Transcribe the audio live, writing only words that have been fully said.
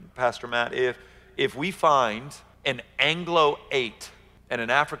Pastor Matt, if we find an Anglo 8 and an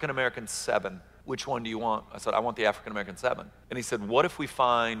African American 7, which one do you want? I said, I want the African American 7. And he said, what if we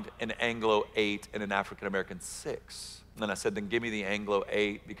find an Anglo 8 and an African American 6? And then I said, then give me the Anglo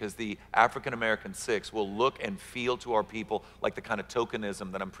 8, because the African American 6 will look and feel to our people like the kind of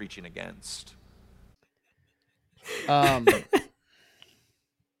tokenism that I'm preaching against.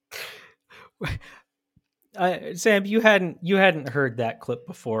 Sam, you hadn't heard that clip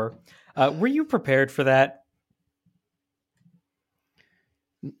before. Were you prepared for that?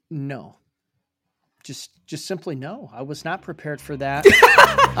 No. Just simply no. I was not prepared for that.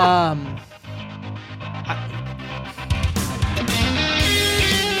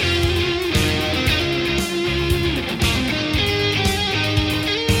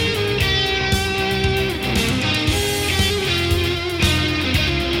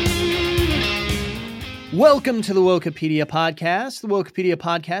 Welcome to the Wokepedia podcast. The Wokepedia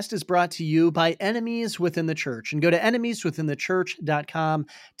podcast is brought to you by Enemies Within the Church. And go to enemieswithinthechurch.com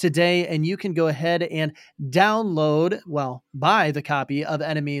today, and you can go ahead and buy the copy of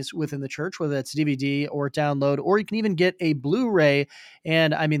Enemies Within the Church, whether that's DVD or download, or you can even get a Blu-ray.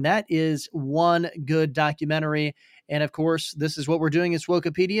 And I mean, that is one good documentary. And of course, this is what we're doing as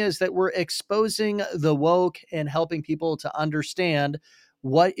Wokepedia, is that we're exposing the woke and helping people to understand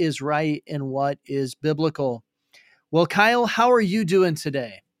what is right and what is biblical. Well, Kyle, how are you doing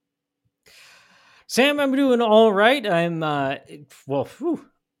today? Sam, I'm doing all right. I'm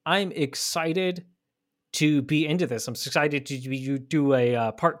excited to be into this. I'm excited to do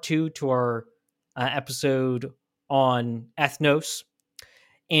a part 2 to our episode on Ethnos,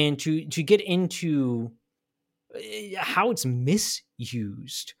 and to get into how it's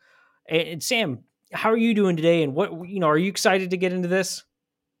misused. And Sam, how are you doing today? And what, are you excited to get into this?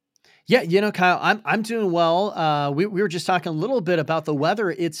 Yeah, Kyle, I'm doing well. We were just talking a little bit about the weather.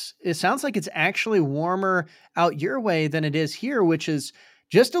 It sounds like it's actually warmer out your way than it is here, which is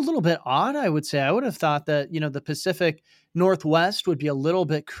just a little bit odd, I would say. I would have thought that, the Pacific Northwest would be a little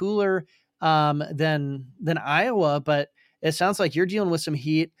bit cooler than Iowa, but it sounds like you're dealing with some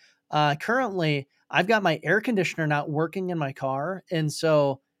heat. Currently, I've got my air conditioner not working in my car, and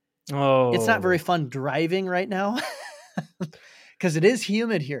so it's not very fun driving right now. Because it is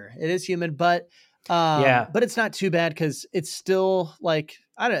humid here. It is humid, but but it's not too bad, because it's still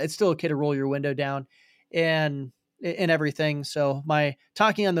it's still okay to roll your window down and everything. So my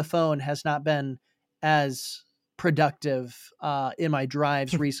talking on the phone has not been as productive in my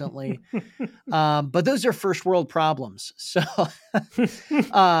drives recently. But those are first world problems. So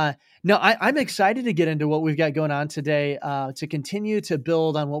no, I'm excited to get into what we've got going on today, to continue to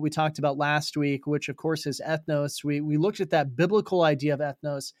build on what we talked about last week, which of course is ethnos. We looked at that biblical idea of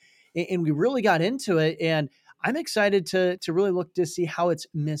ethnos, and we really got into it. And I'm excited to really look to see how it's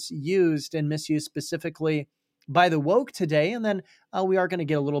misused specifically by the woke today. And then we are going to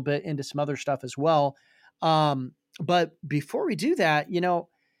get a little bit into some other stuff as well. But before we do that,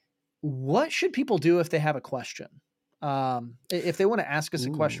 what should people do if they have a question? If they want to ask us a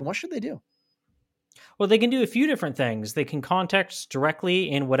question, what should they do? Well, they can do a few different things. They can contact us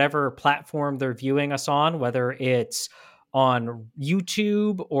directly in whatever platform they're viewing us on, whether it's on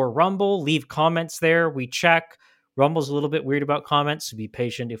YouTube or Rumble. Leave comments there. We check. Rumble's a little bit weird about comments, so be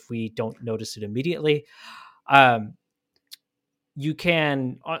patient if we don't notice it immediately. You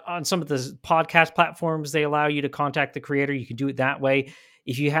can, on some of the podcast platforms, they allow you to contact the creator. You can do it that way.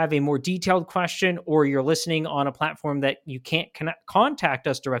 If you have a more detailed question, or you're listening on a platform that you can't contact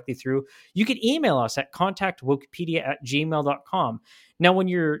us directly through, you can email us at contactwokepedia@gmail.com. Now, when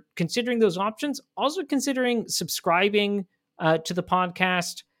you're considering those options, also considering subscribing to the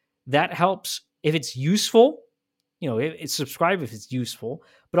podcast. That helps if it's useful. It's subscribe if it's useful,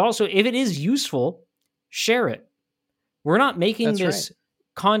 but also if it is useful, share it. We're not making this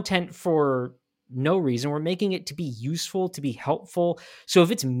content for no reason. We're making it to be useful, to be helpful. So if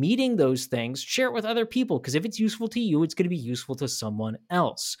it's meeting those things, share it with other people, because if it's useful to you, it's going to be useful to someone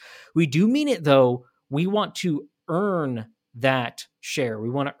else. We do mean it, though. We want to earn that share. We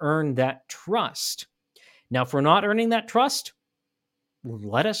want to earn that trust. Now, if we're not earning that trust,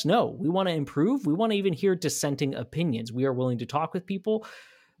 let us know. We want to improve. We want to even hear dissenting opinions. We are willing to talk with people.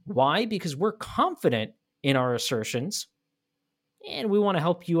 Why? Because we're confident in our assertions, and we want to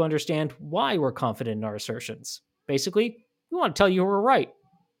help you understand why we're confident in our assertions. Basically, we want to tell you we're right,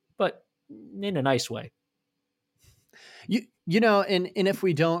 but in a nice way. And if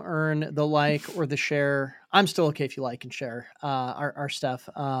we don't earn the like or the share, I'm still okay if you like and share our stuff.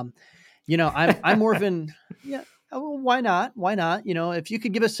 I'm more of an, why not? Why not? If you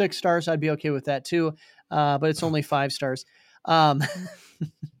could give us 6 stars, I'd be okay with that too. But it's only 5 stars.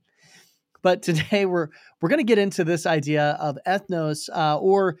 But today we're going to get into this idea of ethnos,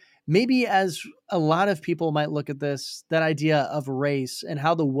 or maybe as a lot of people might look at this, that idea of race and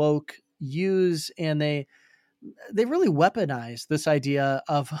how the woke use and they really weaponize this idea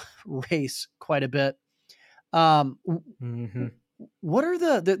of race quite a bit. Mm-hmm. What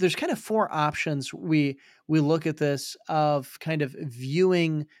are there's kind of four options we look at this of kind of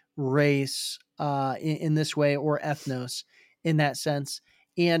viewing race in this way, or ethnos in that sense.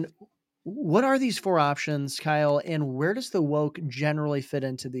 And what are these four options, Kyle, and where does the woke generally fit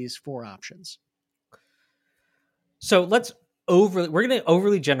into these four options? So we're going to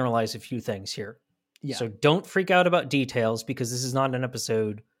overly generalize a few things here. Yeah. So don't freak out about details, because this is not an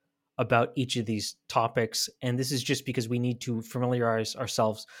episode about each of these topics. And this is just because we need to familiarize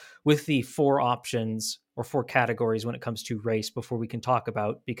ourselves with the four options or four categories when it comes to race before we can talk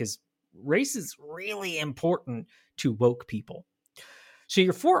about, because race is really important to woke people. So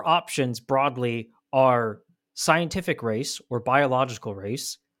your four options broadly are scientific race or biological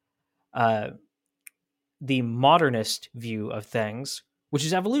race, the modernist view of things, which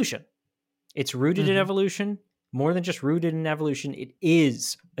is evolution. It's rooted in evolution. More than just rooted in evolution, it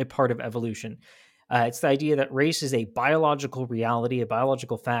is a part of evolution. It's the idea that race is a biological reality, a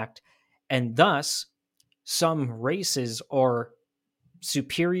biological fact, and thus some races are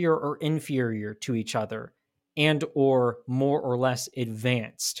superior or inferior to each other, and or more or less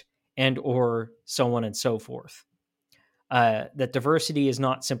advanced, and or so on and so forth. That diversity is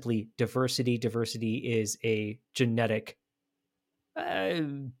not simply diversity. Diversity is a genetic,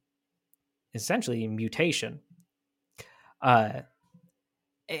 essentially, mutation. And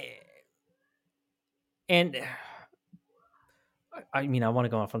I mean, I want to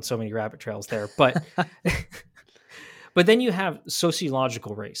go off on so many rabbit trails there, but but then you have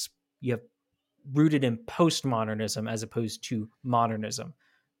sociological race. You have rooted in postmodernism as opposed to modernism.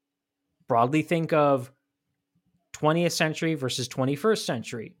 Broadly think of 20th century versus 21st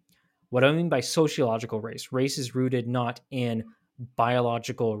century. What I mean by sociological race, race is rooted not in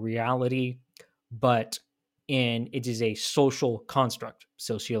biological reality, but it is a social construct,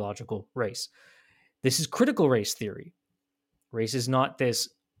 sociological race. This is critical race theory. Race is not this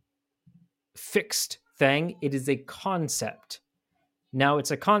fixed thing, it is a concept. Now,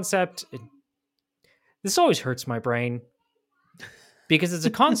 it's a concept. This always hurts my brain because it's a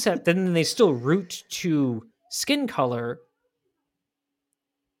concept, then they still root to skin color,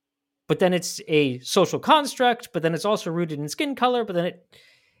 but then it's a social construct, but then it's also rooted in skin color, but then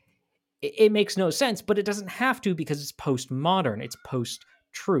it makes no sense, but it doesn't have to, because it's postmodern, it's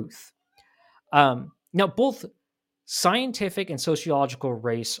post-truth. Now, both scientific and sociological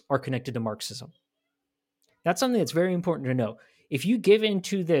race are connected to Marxism. That's something that's very important to know. If you give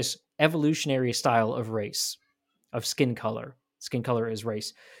into this evolutionary style of race, of skin color is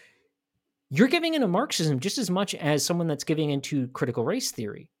race, you're giving into Marxism just as much as someone that's giving into critical race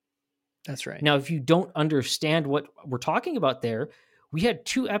theory. That's right. Now, if you don't understand what we're talking about there, we had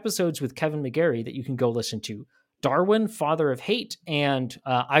 2 episodes with Kevin McGarry that you can go listen to. Darwin, Father of Hate, and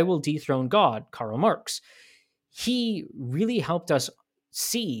I Will Dethrone God, Karl Marx. He really helped us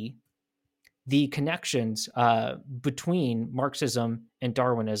see the connections between Marxism and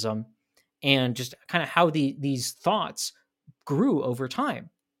Darwinism, and just kind of how these thoughts grew over time.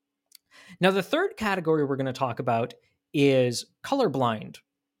 Now, the third category we're going to talk about is colorblind.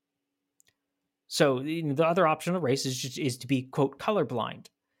 So the other option of race is to be, quote, colorblind.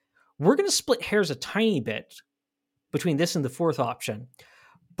 We're going to split hairs a tiny bit between this and the fourth option,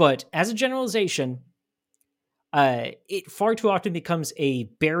 but as a generalization, it far too often becomes a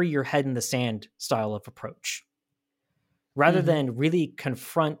bury your head in the sand style of approach. Rather than really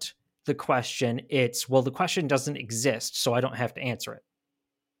confront the question, it's, well, the question doesn't exist, so I don't have to answer it.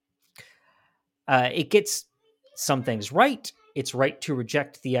 It gets some things right. It's right to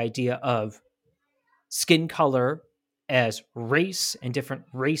reject the idea of skin color as race and different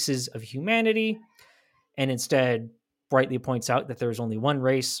races of humanity, and instead brightly points out that there's only one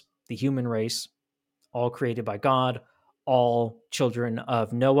race, the human race, all created by God, all children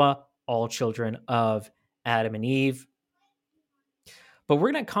of Noah, all children of Adam and Eve. But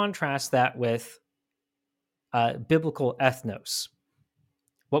we're going to contrast that with biblical ethnos,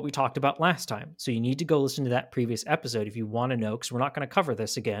 what we talked about last time. So you need to go listen to that previous episode if you want to know, because we're not going to cover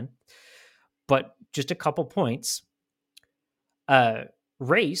this again. But just a couple points.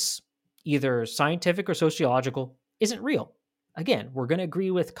 Race, either scientific or sociological, isn't real. Again, we're going to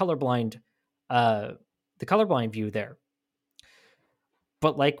agree with the colorblind view there.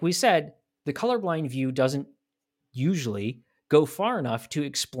 But like we said, the colorblind view doesn't usually go far enough to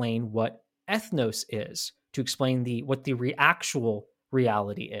explain what ethnos is, to explain what the actual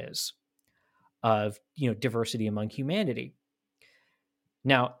reality is. of diversity among humanity.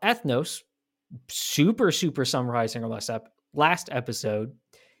 Now, ethnos, super summarizing our last episode,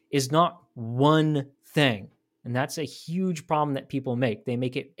 is not one thing, and that's a huge problem that people make. They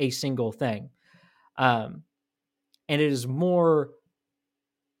make it a single thing, and it is more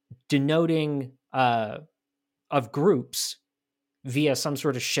denoting of groups via some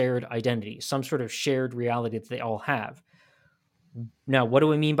sort of shared identity, some sort of shared reality that they all have. Now, what do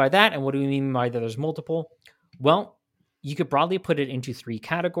we mean by that? And what do we mean by that there's multiple? Well, you could broadly put it into three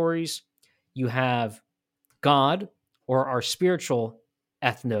categories. You have God, or our spiritual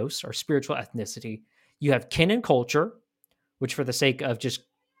ethnos, our spiritual ethnicity. You have kin and culture, which for the sake of just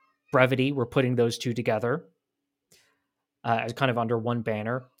brevity, we're putting those two together as kind of under one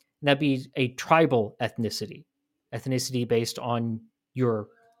banner. And that'd be a tribal ethnicity based on your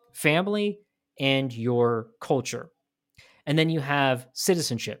family and your culture. And then you have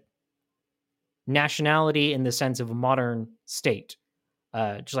citizenship, nationality in the sense of a modern state.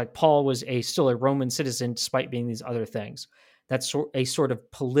 Just like Paul was still a Roman citizen despite being these other things. That's a sort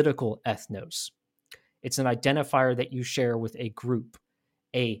of political ethnos. It's an identifier that you share with a group,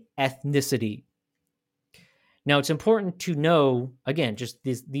 a ethnicity. Now, it's important to know, again, just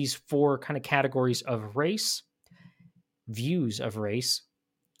these four kind of categories of race, views of race,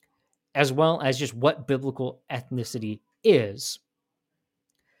 as well as just what biblical ethnicity is.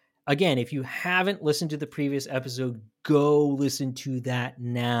 Again, if you haven't listened to the previous episode, go listen to that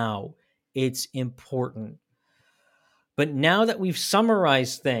now. It's important. But now that we've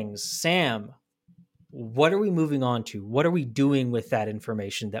summarized things, Sam, what are we moving on to? What are we doing with that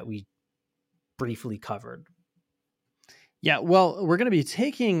information that we briefly covered? Yeah, well, we're going to be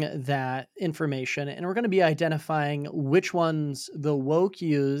taking that information and we're going to be identifying which ones the woke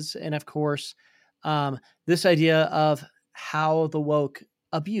use. And of course, this idea of how the woke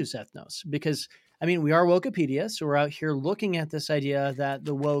abuse ethnos. Because, I mean, we are Wokepedia, so we're out here looking at this idea that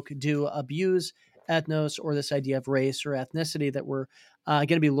the woke do abuse ethnos, or this idea of race or ethnicity that we're going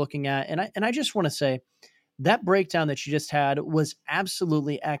to be looking at. And I just want to say, that breakdown that you just had was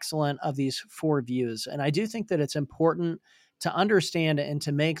absolutely excellent of these four views. And I do think that it's important to understand and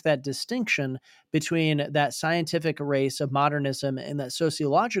to make that distinction between that scientific race of modernism and that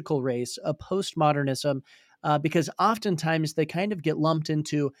sociological race of postmodernism, because oftentimes they kind of get lumped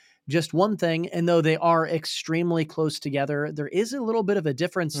into just one thing. And though they are extremely close together, there is a little bit of a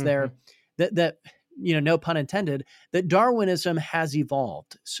difference there that, no pun intended, that Darwinism has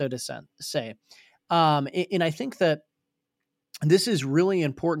evolved, so to say. And I think that this is really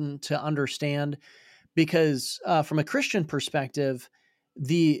important to understand because from a Christian perspective,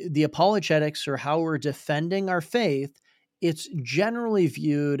 the apologetics, or how we're defending our faith, it's generally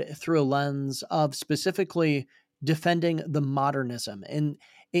viewed through a lens of specifically defending the modernism. And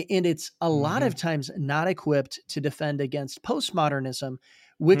it's a lot of times not equipped to defend against postmodernism,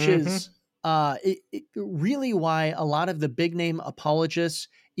 which is really why a lot of the big name apologists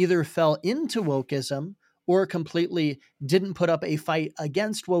either fell into wokeism or completely didn't put up a fight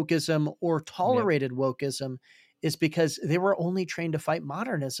against wokeism or tolerated wokeism, is because they were only trained to fight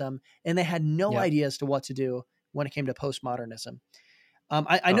modernism and they had no idea as to what to do when it came to postmodernism.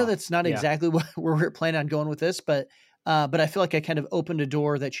 I know that's not exactly where we're planning on going with this, but I feel like I kind of opened a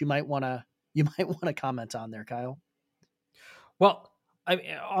door that you might want to comment on there, Kyle. Well,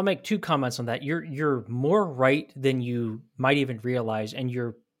 I'll make two comments on that. You're more right than you might even realize, and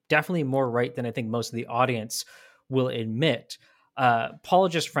you're definitely more right than I think most of the audience will admit.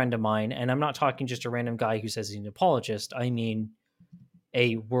 Apologist friend of mine, and I'm not talking just a random guy who says he's an apologist. I mean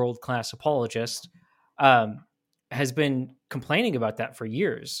a world-class apologist, has been complaining about that for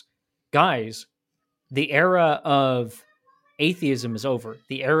years. Guys, the era of atheism is over.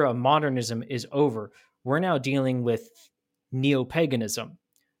 The era of modernism is over. We're now dealing with neo-paganism.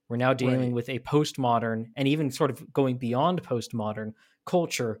 We're now dealing with a postmodern, and even sort of going beyond postmodern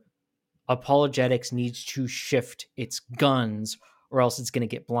culture. Apologetics needs to shift its guns, or else it's going to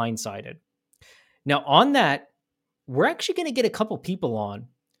get blindsided. Now, on that, we're actually going to get a couple people on.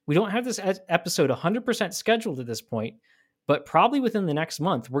 We don't have this episode 100% scheduled at this point, but probably within the next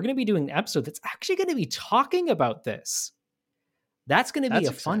month, we're going to be doing an episode that's actually going to be talking about this. That's going to be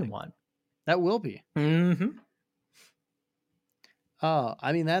a fun one. That will be. Mm-hmm. Oh,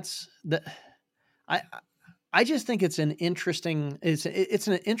 I mean, I just think it's an interesting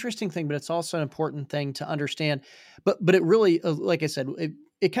thing, but it's also an important thing to understand. But it really, like I said,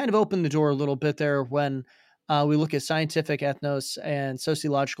 it kind of opened the door a little bit there when we look at scientific ethnos and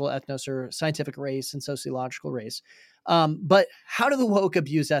sociological ethnos, or scientific race and sociological race. But how do the woke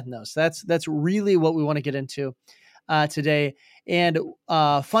abuse ethnos? That's really what we want to get into. today. And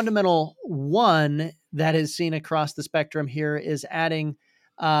fundamental one that is seen across the spectrum here is adding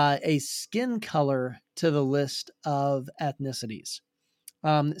a skin color to the list of ethnicities.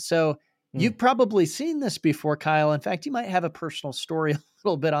 So you've probably seen this before, Kyle. In fact, you might have a personal story a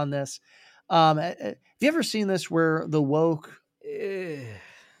little bit on this. Have you ever seen this where the woke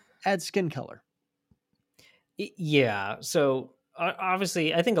add skin color? Yeah. So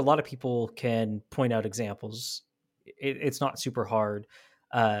obviously, I think a lot of people can point out examples. It's not super hard.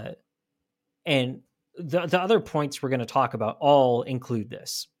 And the other points we're going to talk about all include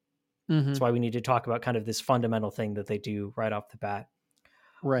this. That's why we need to talk about kind of this fundamental thing that they do right off the bat.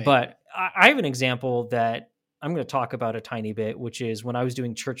 Right. But I have an example that I'm going to talk about a tiny bit, which is when I was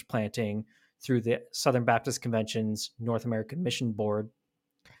doing church planting through the Southern Baptist Convention's North American Mission Board.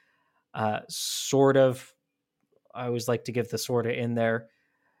 Sort of, I always like to give the sort of in there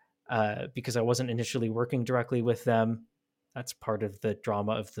because I wasn't initially working directly with them. That's part of the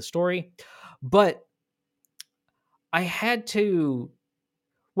drama of the story. But I had to,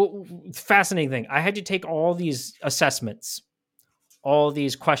 fascinating thing, I had to take all these assessments, all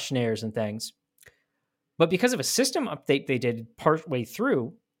these questionnaires and things. But because of a system update they did partway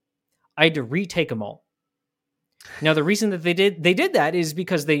through, I had to retake them all. Now, the reason that they did that is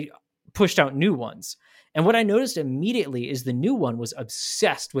because they pushed out new ones. And what I noticed immediately is the new one was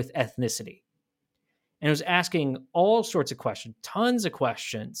obsessed with ethnicity. And it was asking all sorts of questions, tons of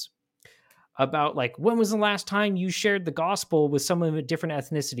questions about like, when was the last time you shared the gospel with someone of a different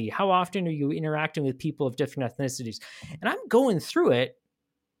ethnicity? How often are you interacting with people of different ethnicities? And I'm going through it.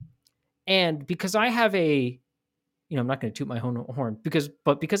 And because I have I'm not going to toot my own horn because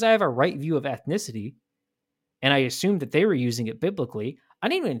I have a right view of ethnicity, and I assumed that they were using it biblically, I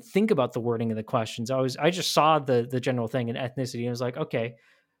didn't even think about the wording of the questions. I just saw the general thing in ethnicity, and I was like, okay,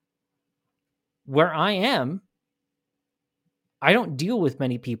 where I am, I don't deal with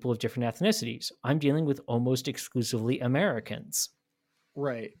many people of different ethnicities. I'm dealing with almost exclusively Americans.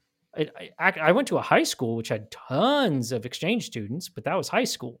 Right. I went to a high school which had tons of exchange students, but that was high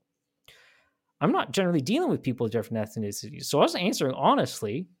school. I'm not generally dealing with people of different ethnicities. So I was answering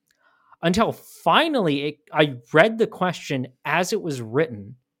honestly until finally I read the question as it was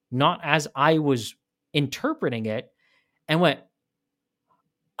written, not as I was interpreting it, and went,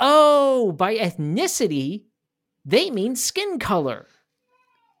 oh, by ethnicity, they mean skin color.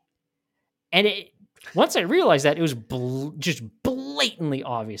 And once I realized that, it was just blatantly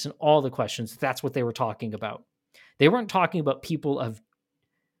obvious in all the questions that's what they were talking about. They weren't talking about people of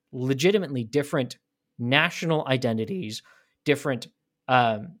legitimately different national identities, different,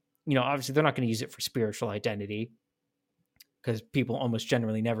 obviously they're not going to use it for spiritual identity because people almost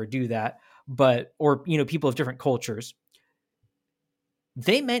generally never do that, or people of different cultures.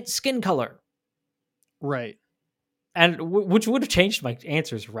 They meant skin color. Right. And which would have changed my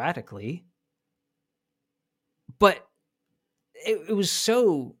answers radically. But it was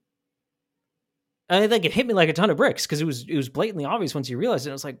so, I think it hit me like a ton of bricks because it was blatantly obvious once you realized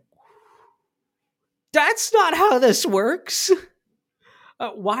it. I was like, that's not how this works.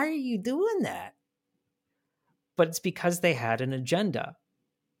 Why are you doing that? But it's because they had an agenda.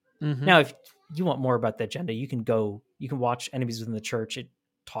 Now, if you want more about the agenda, you can watch Enemies Within the Church. It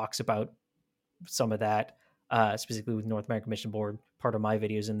talks about some of that, specifically with North American Mission Board. Part of my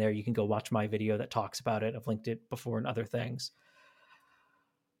videos in there. You can go watch my video that talks about it. I've linked it before and other things.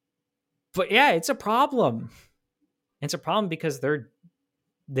 But yeah, it's a problem. It's a problem because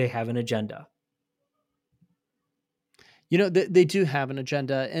they have an agenda. They do have an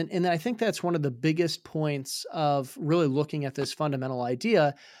agenda. And I think that's one of the biggest points of really looking at this fundamental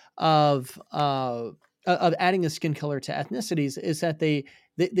idea of adding a skin color to ethnicities is that they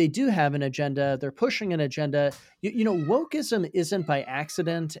do have an agenda. They're pushing an agenda. Wokeism isn't by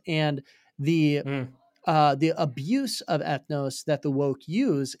accident, and the abuse of ethnos that the woke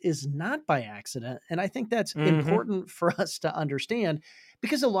use is not by accident. And I think that's important for us to understand,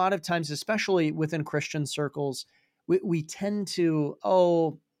 because a lot of times, especially within Christian circles, we tend to,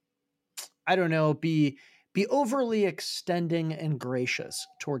 be overly extending and gracious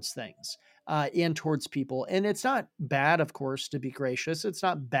towards things and towards people. And it's not bad, of course, to be gracious. It's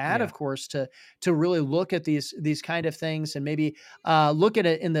not bad, of course, to really look at these kind of things and maybe look at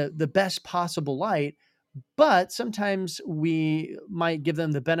it in the best possible light. But sometimes we might give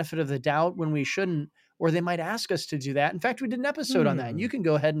them the benefit of the doubt when we shouldn't, or they might ask us to do that. In fact, we did an episode on that, and you can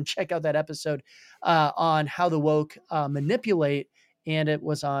go ahead and check out that episode on how the woke manipulate, and it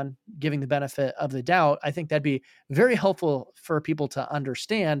was on giving the benefit of the doubt. I think that'd be very helpful for people to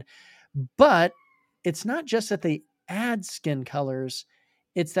understand. But it's not just that they add skin colors,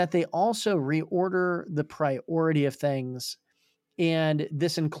 It's that they also reorder the priority of things, and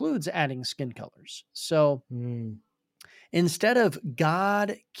this includes adding skin colors. So instead of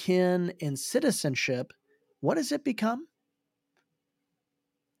God, kin, and citizenship, what does it become?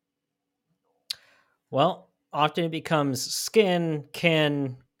 Well, often it becomes skin,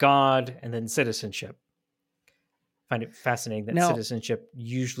 kin, God, and then citizenship. I find it fascinating that Now, citizenship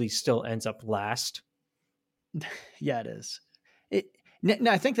usually still ends up last. yeah, it is.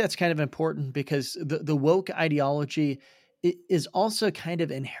 Now, I think that's kind of important because the woke ideology is also kind of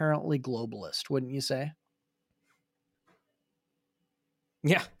inherently globalist, wouldn't you say?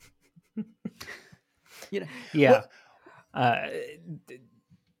 Yeah. You know, Yeah. what?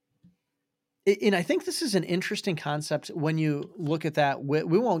 And I think this is an interesting concept when you look at that. We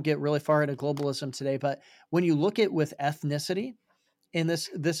won't get really far into globalism today, but when you look at with ethnicity, and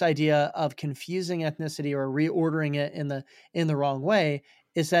this idea of confusing ethnicity or reordering it in the wrong way,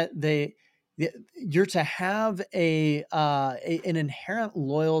 is that you're to have an inherent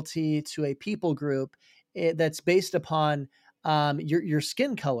loyalty to a people group that's based upon your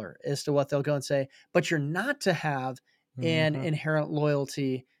skin color as to what they'll go and say, but you're not to have an inherent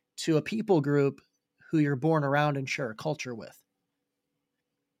loyalty to a people group who you're born around and share a culture with.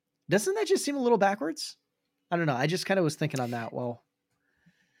 Doesn't that just seem a little backwards? I don't know. I just kind of was thinking on that. Well,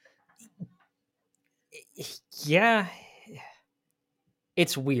 Yeah.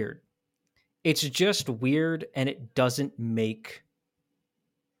 It's weird. It's just weird, and it doesn't make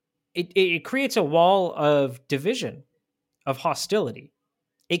it creates a wall of division, of hostility.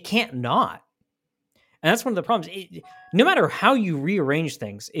 It can't not. And that's one of the problems. No matter how you rearrange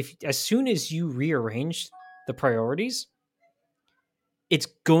things, if as soon as you rearrange the priorities, it's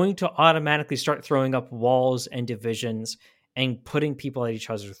going to automatically start throwing up walls and divisions and putting people at each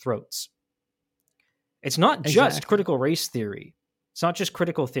other's throats. It's not just exactly. critical race theory. It's not just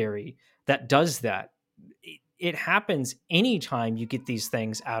critical theory that does that. It happens anytime you get these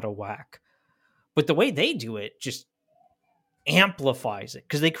things out of whack. But the way they do it just amplifies it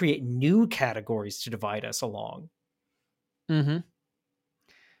because they create new categories to divide us along. Mm-hmm.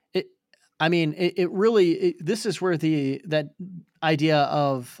 It really, this is where that idea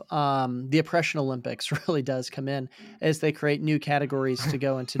of the oppression Olympics really does come in, as they create new categories to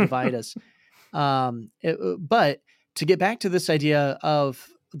go and to divide us. But to get back to this idea of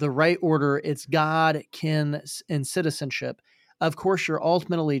the right order, it's God, kin, and citizenship. Of course, your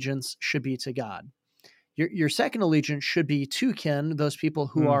ultimate allegiance should be to God. Your second allegiance should be to kin, those people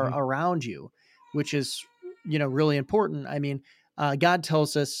who are around you, which is, really important. I mean, God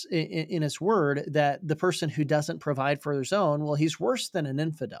tells us in His Word that the person who doesn't provide for his own, well, he's worse than an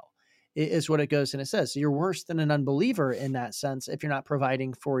infidel, is what it goes and it says. So you're worse than an unbeliever in that sense if you're not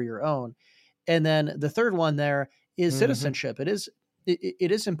providing for your own. And then the third one there is citizenship.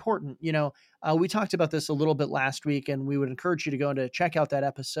 It is important. We talked about this a little bit last week, and we would encourage you to go and to check out that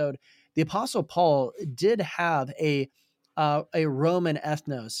episode. The Apostle Paul did have a Roman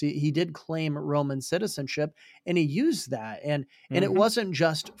ethnos. He did claim Roman citizenship, and he used that. And it wasn't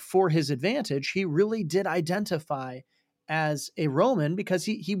just for his advantage. He really did identify as a Roman because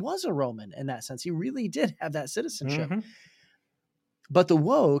he was a Roman in that sense. He really did have that citizenship. But the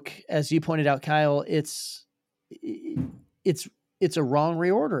woke, as you pointed out, Kyle, it's a wrong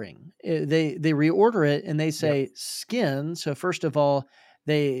reordering. They reorder it and they say skin. So first of all,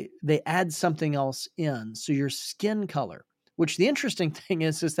 they add something else in. So your skin color, which the interesting thing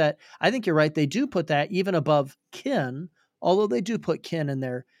is that I think you're right. They do put that even above kin, although they do put kin in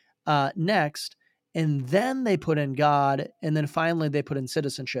there next. And then they put in God. And then finally they put in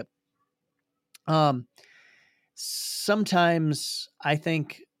citizenship. Sometimes I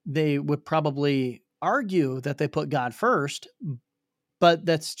think they would probably argue that they put God first, but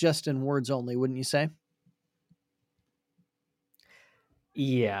that's just in words only, wouldn't you say?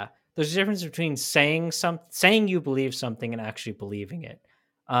 Yeah. There's a difference between saying you believe something and actually believing it.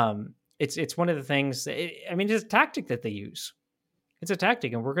 It's one of the things it's a tactic that they use. It's a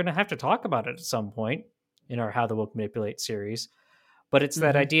tactic, and we're going to have to talk about it at some point in our How the Woke Manipulate series. But it's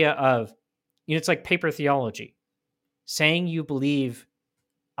that idea of, it's like paper theology. Saying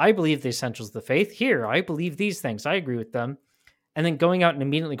I believe the essentials of the faith. Here, I believe these things. I agree with them. And then going out and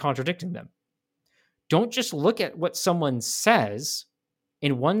immediately contradicting them. Don't just look at what someone says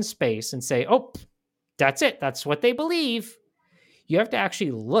in one space and say, oh, that's it. That's what they believe. You have to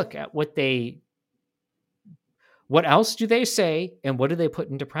actually look at what else do they say and what do they put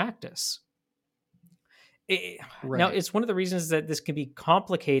into practice? Right. Now, it's one of the reasons that this can be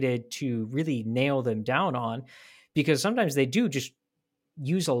complicated to really nail them down on, because sometimes they do just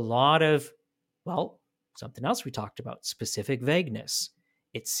use a lot of, something else we talked about, specific vagueness.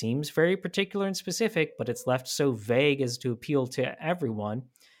 It seems very particular and specific, but it's left so vague as to appeal to everyone.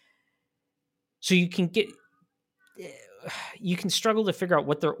 So you can struggle to figure out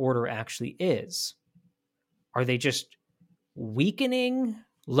what their order actually is. Are they just weakening,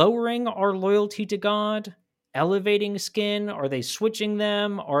 lowering our loyalty to God, elevating skin? Are they switching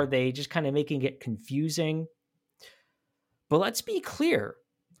them? Are they just kind of making it confusing? But let's be clear,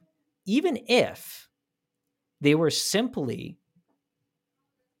 even if they were simply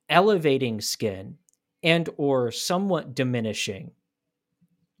elevating skin and or somewhat diminishing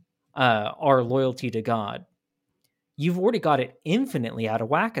our loyalty to God, you've already got it infinitely out of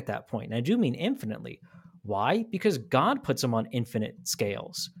whack at that point. And I do mean infinitely. Why? Because God puts them on infinite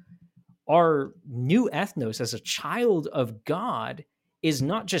scales. Our new ethnos as a child of God is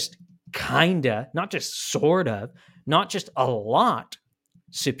not just kinda, not just sort of, not just a lot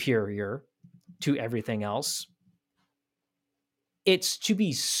superior to everything else. It's to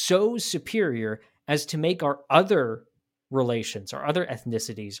be so superior as to make our other relations, our other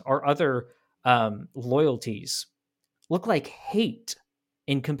ethnicities, our other loyalties look like hate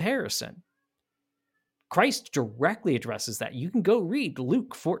in comparison. Christ directly addresses that. You can go read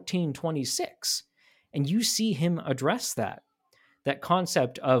Luke 14:26, and you see him address that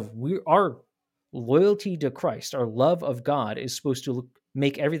concept of our loyalty to Christ, our love of God is supposed to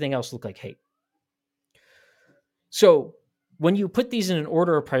make everything else look like hate. So when you put these in an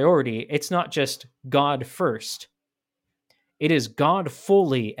order of priority, it's not just God first. It is God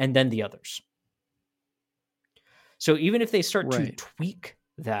fully and then the others. So even if they start to tweak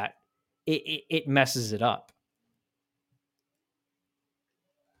that, it messes it up.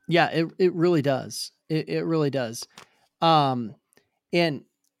 Yeah, it really does. It really does. And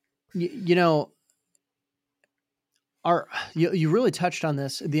you know, you really touched on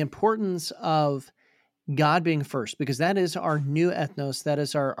this, the importance of God being first, because that is our new ethnos. That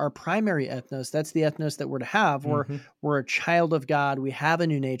is our primary ethnos. That's the ethnos that we're to have. We're a child of God. We have a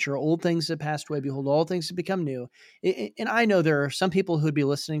new nature. Old things have passed away. Behold, all things have become new. And I know there are some people who'd be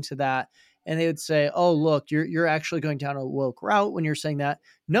listening to that and they would say, oh, look, you're actually going down a woke route when you're saying that.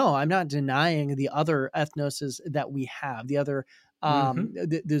 No, I'm not denying the other ethnoses that we have, the other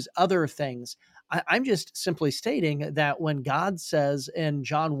there's other things. I'm just simply stating that when God says in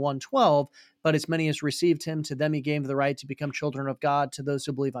John 1:12, but as many as received him, to them he gave the right to become children of God, to those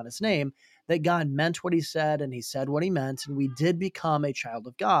who believe on his name, that God meant what he said and he said what he meant, and we did become a child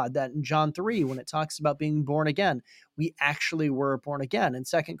of God. That in John 3, when it talks about being born again, we actually were born again. In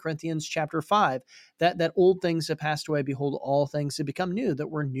 2 Corinthians chapter 5, that old things have passed away, behold, all things have become new, that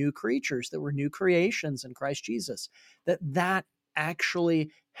we're new creatures, that we're new creations in Christ Jesus, that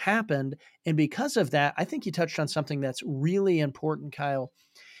actually happened. And because of that, I think you touched on something that's really important, Kyle,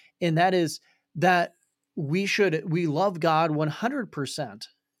 and that is that we love God 100%,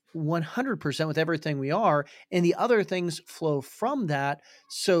 100% with everything we are, and the other things flow from that.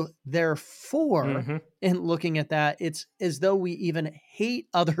 So therefore, in looking at that, it's as though we even hate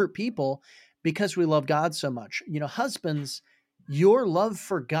other people because we love God so much. You know, husbands, your love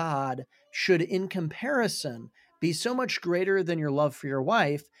for God should, in comparison, be so much greater than your love for your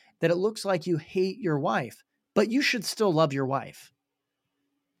wife that it looks like you hate your wife, but you should still love your wife.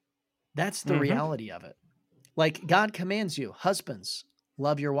 That's the reality of it. Like God commands you, husbands,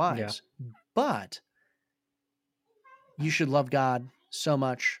 love your wives, but you should love God so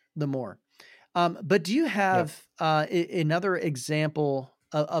much the more. But do you have another example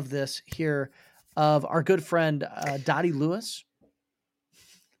of this here of our good friend Dottie Lewis?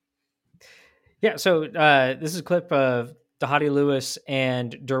 Yeah, so this is a clip of Dottie Lewis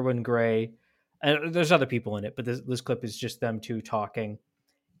and Derwin Gray. And there's other people in it, but this clip is just them two talking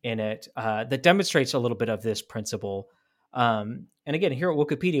in it that demonstrates a little bit of this principle. And again, here at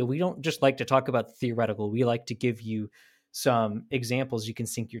Wokepedia, we don't just like to talk about the theoretical. We like to give you some examples you can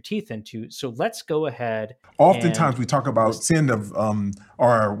sink your teeth into. So let's go ahead. Oftentimes we talk about sin of,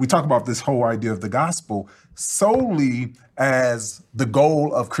 or we talk about this whole idea of the gospel solely as the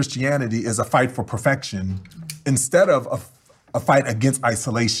goal of Christianity is a fight for perfection instead of a fight against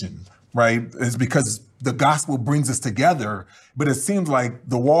isolation, right? It's because the gospel brings us together, but it seems like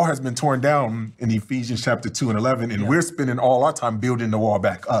the wall has been torn down in Ephesians chapter 2 and 11, and we're spending all our time building the wall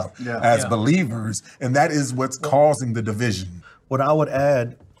back up as believers, and that is what's causing the division. What I would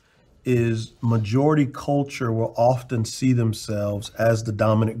add is majority culture will often see themselves as the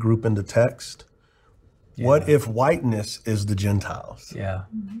dominant group in the text. Yeah. What if whiteness is the Gentiles? Yeah.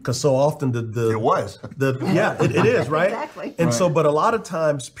 Because so often it is, right? Exactly. And so, but a lot of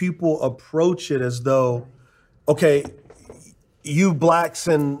times people approach it as though, okay, you blacks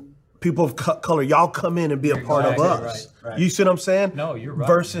and people of color, y'all come in and be a part of us. Right. You see what I'm saying? No, you're right.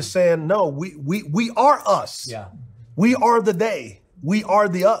 Versus saying, no, we are us. Yeah. We are the they. We are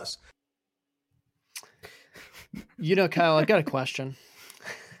the us. You know, Kyle, I've got a question.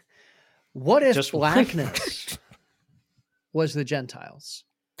 What if Just blackness was the Gentiles?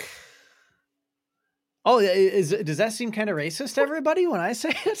 Oh, does that seem kind of racist to everybody when I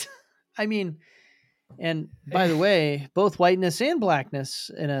say it? I mean, and by the way, both whiteness and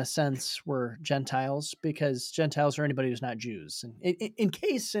blackness, in a sense, were Gentiles, because Gentiles are anybody who's not Jews. And in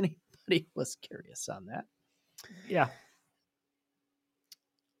case anybody was curious on that. Yeah.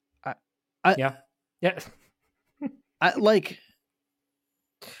 Yeah. I like,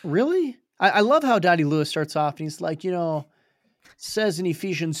 really? I love how Dottie Lewis starts off and he's like, says in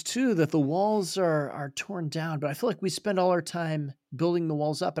Ephesians 2 that the walls are torn down, but I feel like we spend all our time building the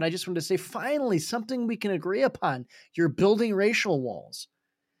walls up. And I just wanted to say, finally, something we can agree upon. You're building racial walls.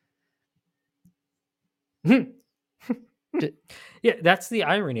 Yeah, that's the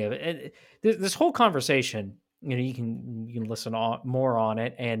irony of it. This whole conversation, you can listen more on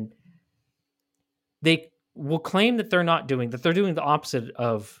it, and they will claim that they're doing the opposite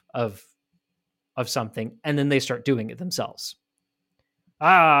of something, and then they start doing it themselves.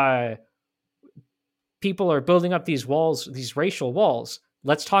 People are building up these walls, these racial walls.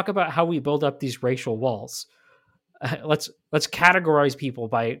 Let's talk about how we build up these racial walls. Let's categorize people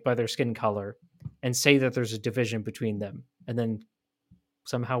by their skin color and say that there's a division between them, and then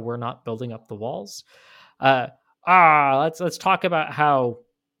somehow we're not building up the walls. Let's talk about how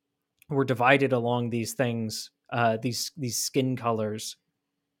we're divided along these things, these skin colors,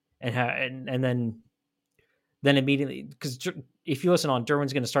 and then immediately, because if you listen on,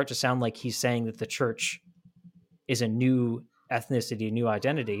 Derwin's going to start to sound like he's saying that the church is a new ethnicity, a new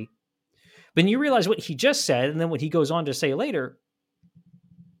identity. But you realize what he just said, and then what he goes on to say later,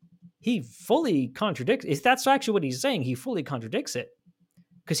 he fully contradicts. If that's actually what he's saying, he fully contradicts it,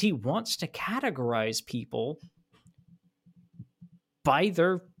 because he wants to categorize people by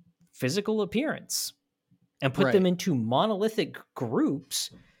their physical appearance and put them into monolithic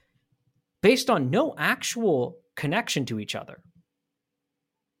groups based on no actual connection to each other,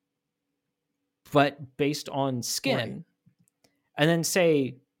 but based on skin. And then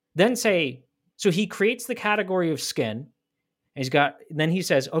say, so he creates the category of skin, and then he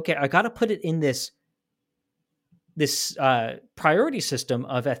says, okay, I got to put it in this priority system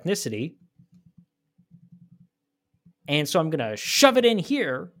of ethnicity. And so I'm going to shove it in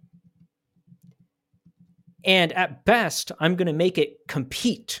here. And at best, I'm going to make it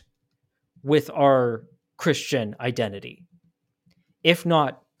compete with our Christian identity, if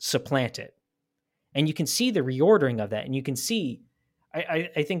not supplant it. And you can see the reordering of that. And you can see,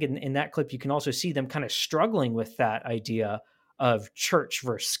 I think in that clip, you can also see them kind of struggling with that idea of church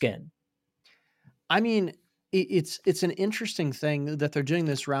versus skin. I mean, it's an interesting thing that they're doing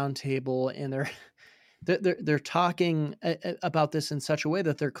this roundtable, and they're talking about this in such a way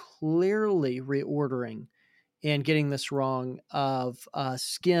that they're clearly reordering and getting this wrong of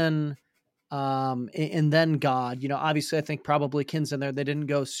skin, and then God. Obviously, I think probably Kin's in there. They didn't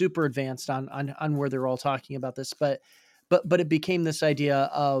go super advanced on where they're all talking about this, but it became this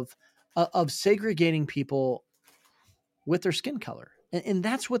idea of segregating people with their skin color, and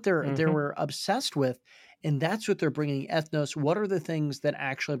that's what they were obsessed with, and that's what they're bringing ethnos. What are the things that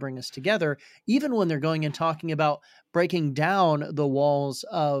actually bring us together? Even when they're going and talking about breaking down the walls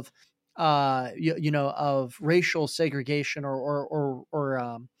of of racial segregation or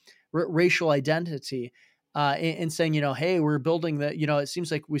racial identity, and saying, hey, we're building the, it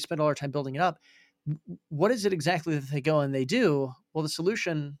seems like we spend all our time building it up. What is it exactly that they go and they do? Well, the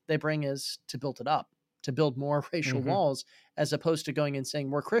solution they bring is to build it up, to build more racial walls, as opposed to going and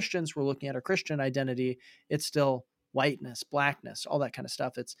saying, we're Christians, we're looking at our Christian identity. It's still whiteness, blackness, all that kind of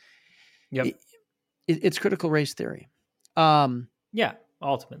stuff. It's critical race theory. Yeah,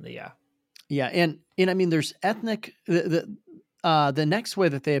 ultimately, yeah. Yeah. And I mean, there's ethnic, the next way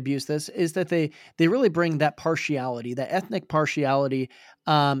that they abuse this is that they really bring that partiality, that ethnic partiality.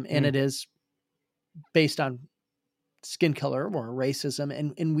 And it is based on skin color or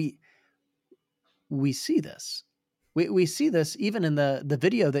racism. And we see this, we see this even in the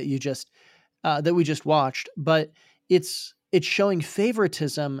video that that we just watched, but it's showing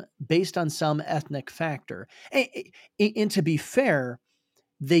favoritism based on some ethnic factor. And to be fair,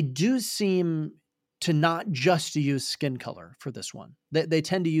 they do seem to not just to use skin color for this one. They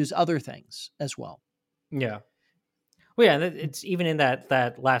tend to use other things as well. Yeah. Well, yeah, it's even in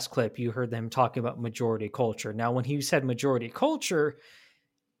that last clip, you heard them talking about majority culture. Now, when he said majority culture,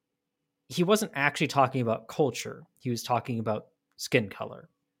 he wasn't actually talking about culture. He was talking about skin color.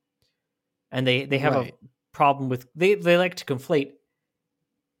 and they have a problem with they like to conflate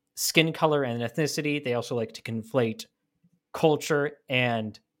skin color and ethnicity. They also like to conflate culture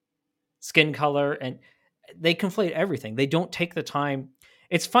and skin color, and they conflate everything. They don't take the time.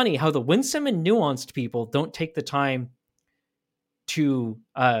 It's funny how the winsome and nuanced people don't take the time to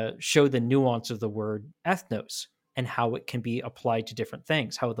show the nuance of the word ethnos and how it can be applied to different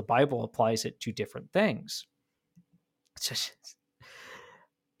things, how the Bible applies it to different things. It's just,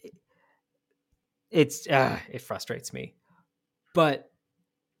 it frustrates me. But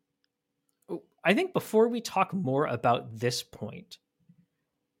I think before we talk more about this point,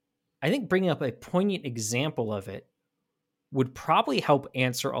 I think bringing up a poignant example of it would probably help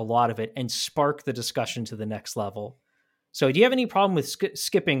answer a lot of it and spark the discussion to the next level. So do you have any problem with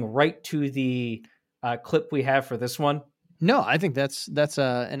skipping right to the clip we have for this one? No, I think that's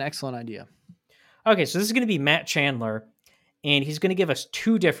an excellent idea. Okay, so this is going to be Matt Chandler, and he's going to give us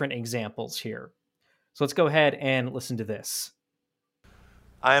two different examples here. So let's go ahead and listen to this.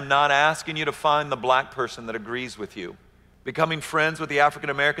 I am not asking you to find the black person that agrees with you. Becoming friends with the African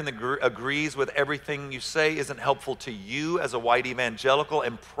American that agrees with everything you say isn't helpful to you as a white evangelical,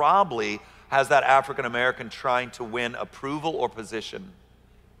 and probably has that African American trying to win approval or position.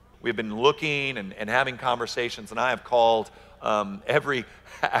 We've been looking and having conversations, and I have called every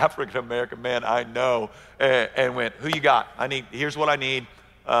African American man I know and went, who you got? Here's what I need.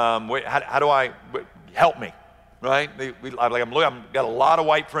 How do I, help me, right? I've got a lot of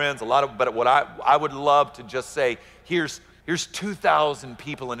white friends, but what I would love to just say, here's 2,000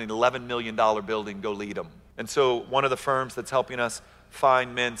 people in an $11 million building, go lead them. And so one of the firms that's helping us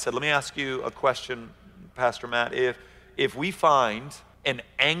find men said, let me ask you a question, Pastor Matt. If we find an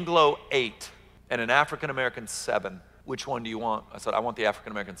Anglo 8 and an African American 7, which one do you want? I said, I want the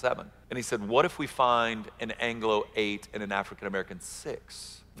African American 7. And he said, what if we find an Anglo 8 and an African American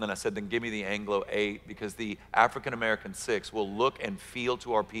 6? And then I said, then give me the Anglo 8, because the African American 6 will look and feel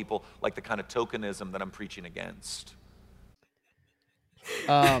to our people like the kind of tokenism that I'm preaching against.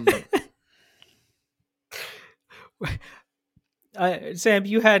 Sam,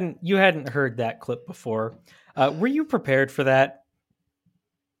 you hadn't heard that clip before. Were you prepared for that?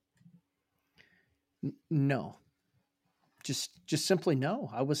 No. Just simply no.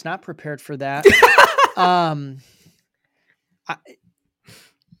 I was not prepared for that.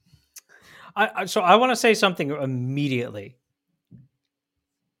 So I want to say something immediately.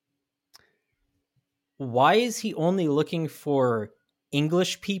 Why is he only looking for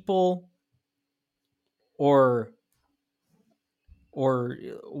English people, or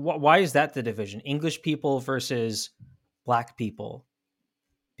why is that the division? English people versus black people?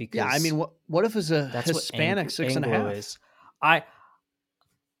 Because yeah, I mean, what if it's a Hispanic 6.5? Is.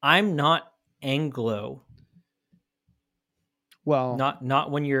 I'm not Anglo. Well,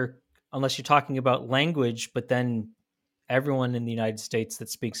 not when unless you're talking about language, but then everyone in the United States that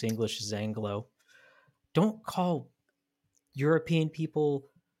speaks English is Anglo. Don't call European people,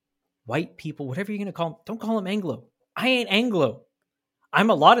 white people, whatever you're going to call them, don't call them Anglo. I ain't Anglo. I'm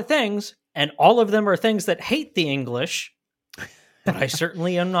a lot of things, and all of them are things that hate the English, but I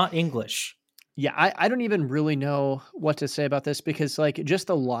certainly am not English. Yeah, I don't even really know what to say about this, because like just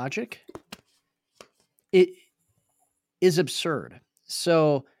the logic, it is absurd.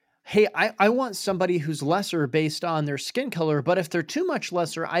 So, hey, I want somebody who's lesser based on their skin color, but if they're too much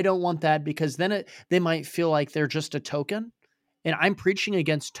lesser, I don't want that, because then they might feel like they're just a token. And I'm preaching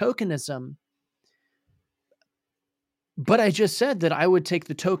against tokenism. But I just said that I would take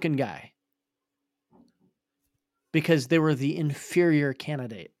the token guy because they were the inferior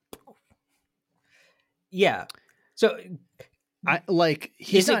candidate. Yeah. So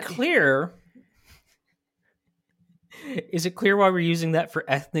is it clear? Is it clear why we're using that for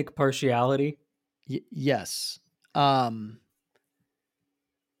ethnic partiality? Yes.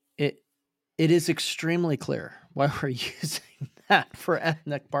 It is extremely clear why we're using that for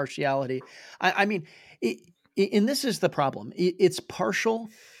ethnic partiality. I mean, and this is the problem. It's partial.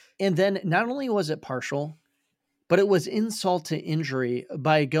 And then not only was it partial, but it was insult to injury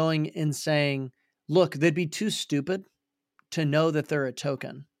by going and saying, look, they'd be too stupid to know that they're a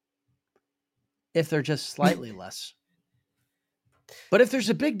token if they're just slightly less. But if there's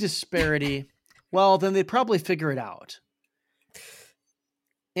a big disparity, well, then they'd probably figure it out.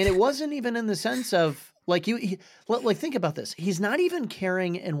 And it wasn't even in the sense of like think about this. He's not even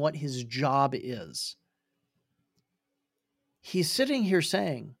caring in what his job is. He's sitting here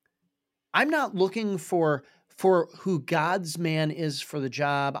saying, I'm not looking for who God's man is for the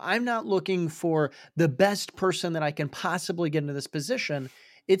job. I'm not looking for the best person that I can possibly get into this position.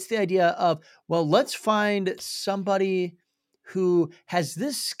 It's the idea of, well, let's find somebody who has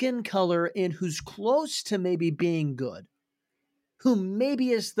this skin color and who's close to maybe being good, who maybe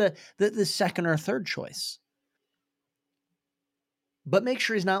is the second or third choice. But make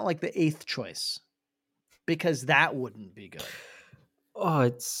sure he's not like the 8th choice, because that wouldn't be good. Oh,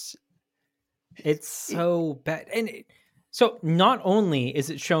 it's so bad. And so not only is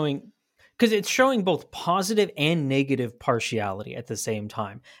it showing, because it's showing both positive and negative partiality at the same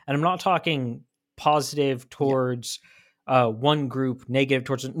time. And I'm not talking positive towards one group, negative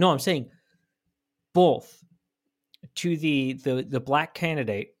towards, no, I'm saying both. To the black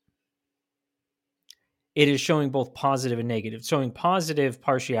candidate, it is showing both positive and negative. Showing positive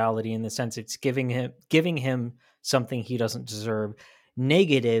partiality in the sense it's giving him something he doesn't deserve.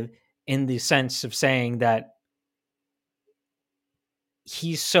 Negative in the sense of saying that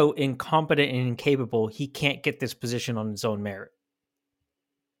he's so incompetent and incapable, he can't get this position on his own merit.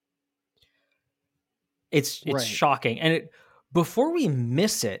 It's Right. shocking. And before we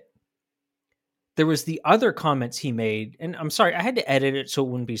miss it, there was the other comments he made, and I'm sorry, I had to edit it so it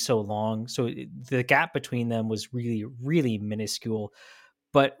wouldn't be so long. So the gap between them was really, really minuscule.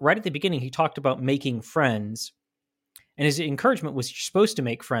 But right at the beginning, he talked about making friends. And his encouragement was, you're supposed to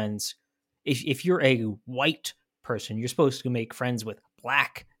make friends. If you're a white person, you're supposed to make friends with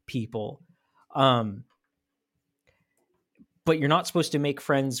black people. But you're not supposed to make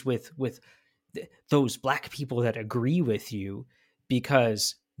friends with those black people that agree with you,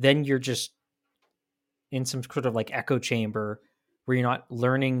 because then you're just in some sort of like echo chamber where you're not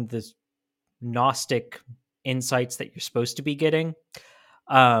learning the Gnostic insights that you're supposed to be getting.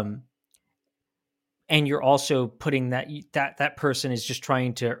 And you're also putting that person is just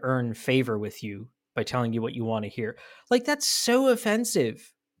trying to earn favor with you by telling you what you want to hear. Like, that's so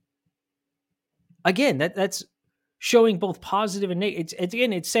offensive. Again, that's showing both positive and negative.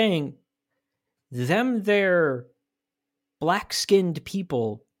 It's saying their black-skinned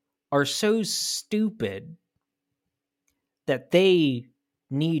people are so stupid that they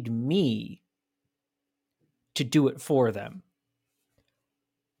need me to do it for them.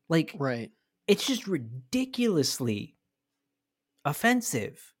 Like, right. It's just ridiculously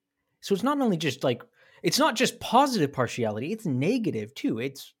offensive. So it's not only just like, it's not just positive partiality, it's negative too.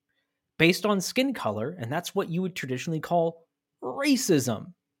 It's based on skin color, and that's what you would traditionally call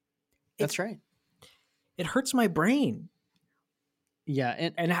racism. That's right. It hurts my brain. Yeah,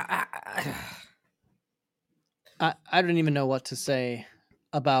 and I don't even know what to say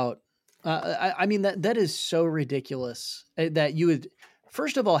about. I mean, that is so ridiculous that you would,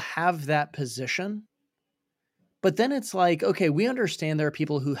 first of all, have that position, but then it's like, okay, we understand there are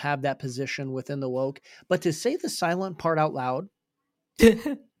people who have that position within the woke, but to say the silent part out loud,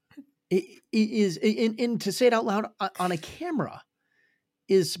 it is, and to say it out loud on a camera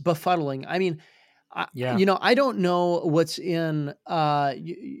is befuddling. I mean, I don't know what's in,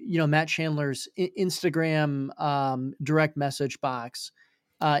 Matt Chandler's Instagram direct message box,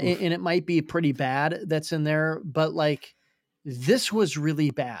 and it might be pretty bad that's in there, but like, this was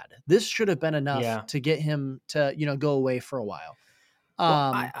really bad. This should have been enough to get him to, go away for a while.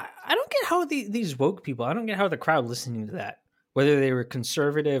 I don't get how these woke people, I don't get how the crowd listening to that, whether they were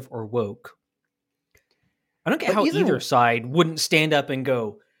conservative or woke, I don't get how either side wouldn't stand up and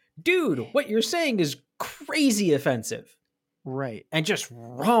go, dude, what you're saying is crazy offensive. Right. And just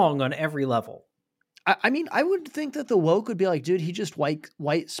wrong on every level. I mean, I would think that the woke would be like, dude, he just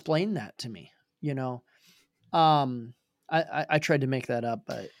white-splained that to me, I tried to make that up,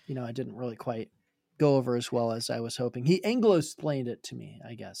 but, I didn't really quite go over as well as I was hoping. He Anglo-splained it to me,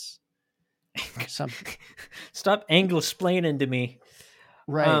 I guess. Stop Anglo-splaining to me.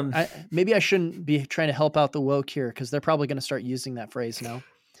 Right. Maybe I shouldn't be trying to help out the woke here, because they're probably going to start using that phrase now.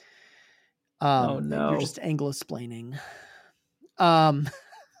 Oh no! You're just Anglo-splaining.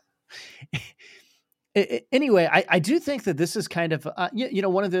 Anyway, I do think that this is kind of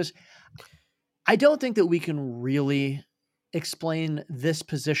one of those. I don't think that we can really explain this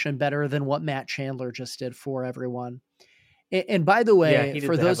position better than what Matt Chandler just did for everyone. And by the way,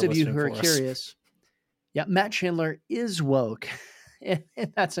 for those of you who are curious, Matt Chandler is woke. And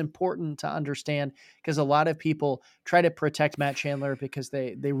that's important to understand, because a lot of people try to protect Matt Chandler because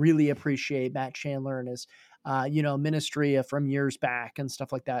they really appreciate Matt Chandler and his, ministry from years back and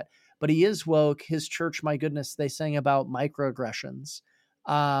stuff like that. But he is woke. His church, my goodness, they sang about microaggressions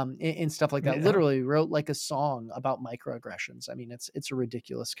and stuff like that. Yeah. Literally wrote like a song about microaggressions. I mean, it's a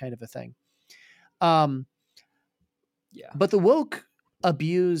ridiculous kind of a thing. But the woke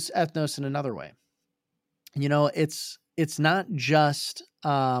abuse ethnos in another way. It's not just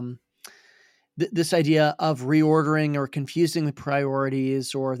this idea of reordering or confusing the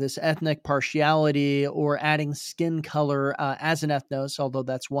priorities, or this ethnic partiality, or adding skin color as an ethnos, although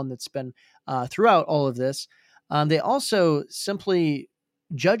that's one that's been throughout all of this. They also simply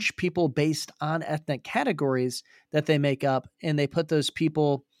judge people based on ethnic categories that they make up, and they put those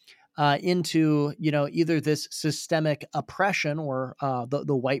people into, either this systemic oppression, or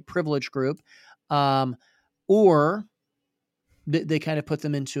the white privilege group, or they kind of put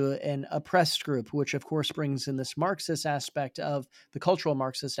them into an oppressed group, which of course brings in this Marxist aspect of the cultural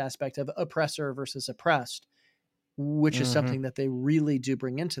Marxist aspect of oppressor versus oppressed, which is something that they really do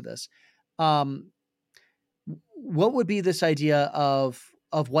bring into this. What would be this idea of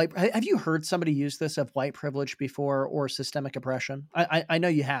white? Have you heard somebody use this, of white privilege before, or systemic oppression? I know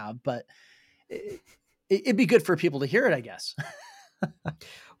you have, but it'd be good for people to hear it, I guess.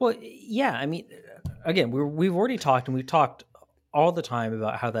 Well, yeah. I mean, again, we've already talked, and we've talked all the time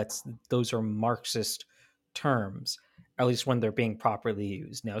about how those are Marxist terms, at least when they're being properly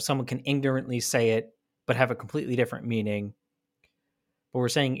used. Now, someone can ignorantly say it, but have a completely different meaning. But we're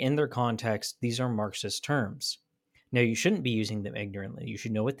saying in their context, these are Marxist terms. Now, you shouldn't be using them ignorantly. You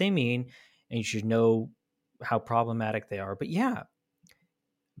should know what they mean, and you should know how problematic they are. But yeah,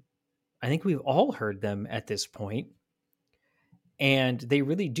 I think we've all heard them at this point. And they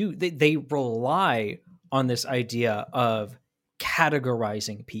really do. They rely on this idea of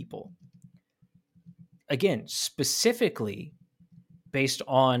categorizing people. Again, specifically based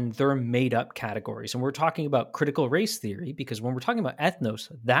on their made up categories. And we're talking about critical race theory, because when we're talking about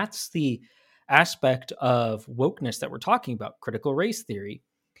ethnos, that's the aspect of wokeness that we're talking about, critical race theory.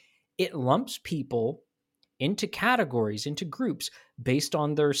 It lumps people into categories, into groups based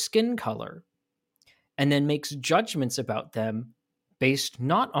on their skin color, and then makes judgments about them based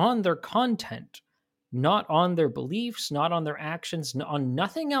not on their content, not on their beliefs, not on their actions, on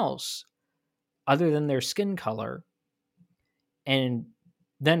nothing else other than their skin color. And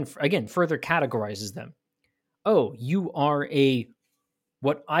then, again, further categorizes them. Oh, you are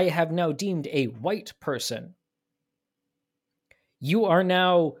what I have now deemed a white person. You are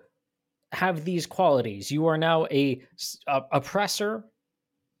now have these qualities. You are now a oppressor.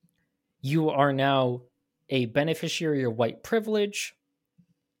 You are now a beneficiary of white privilege.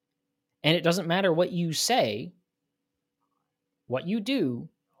 And it doesn't matter what you say, what you do,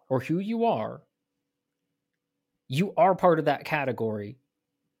 or who you are part of that category.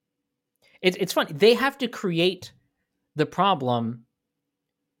 It's funny. They have to create the problem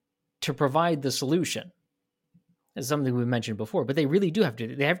to provide the solution. It's something we mentioned before, but they really do have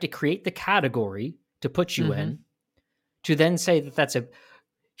to. They have to create the category to put you in, to then say that's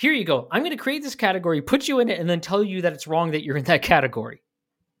here you go. I'm going to create this category, put you in it, and then tell you that it's wrong that you're in that category.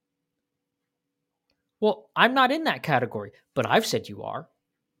 Well, I'm not in that category, but I've said you are.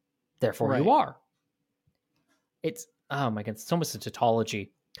 Therefore, you are. It's, oh my God, so much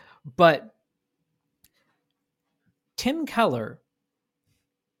tautology. But Tim Keller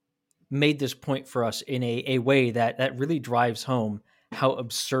made this point for us in a way that really drives home how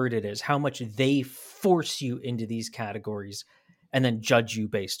absurd it is, how much they force you into these categories and then judge you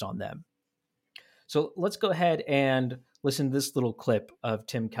based on them. So let's go ahead and listen to this little clip of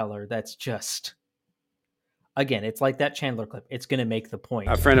Tim Keller that's just... Again, it's like that Chandler clip. It's going to make the point.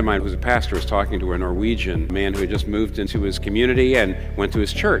 A friend of mine who's a pastor was talking to a Norwegian man who had just moved into his community and went to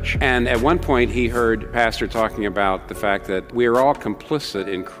his church. And at one point, he heard pastor talking about the fact that we are all complicit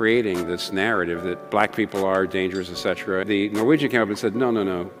in creating this narrative that black people are dangerous, etc. The Norwegian came up and said, no,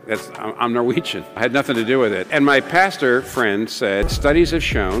 I'm Norwegian. I had nothing to do with it. And my pastor friend said, studies have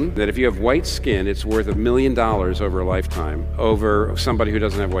shown that if you have white skin, it's worth $1 million over a lifetime over somebody who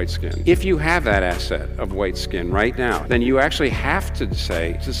doesn't have white skin. If you have that asset of white skin right now, then you actually have to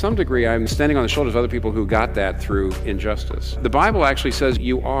say, to some degree, I'm standing on the shoulders of other people who got that through injustice. The Bible actually says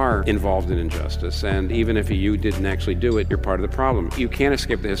you are involved in injustice, and even if you didn't actually do it, you're part of the problem. You can't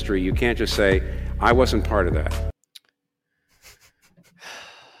escape the history. You can't just say, I wasn't part of that.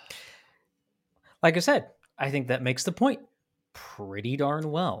 Like I said, I think that makes the point pretty darn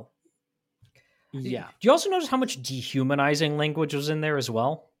well. Yeah. Do you also notice how much dehumanizing language was in there as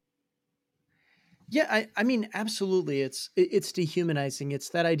well? Yeah, I mean, absolutely. It's dehumanizing. It's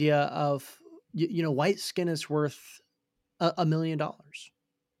that idea of, white skin is worth $1 million. What?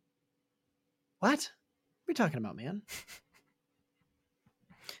 What are you talking about, man?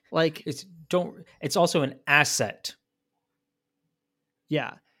 Like, it's also an asset.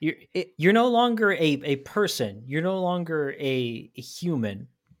 Yeah. You're no longer a person. You're no longer a human.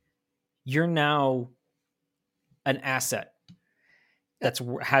 You're now an asset that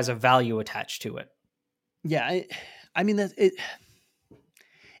has a value attached to it. Yeah, I mean that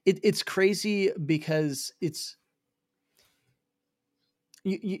it's crazy because it's,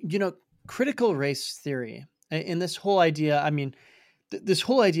 you know, critical race theory and this whole idea. I mean, this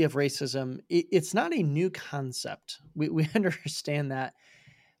whole idea of racism, it's not a new concept. We understand that.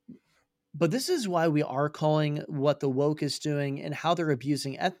 But this is why we are calling what the woke is doing and how they're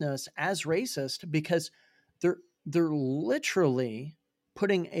abusing ethnos as racist, because they're literally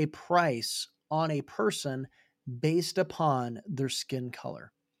putting a price on a person based upon their skin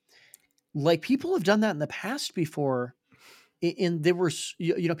color. Like, people have done that in the past before. And there were,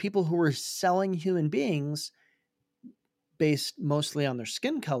 you know, people who were selling human beings based mostly on their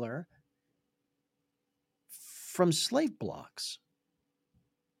skin color from slave blocks.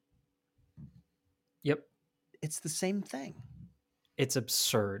 Yep. It's the same thing. It's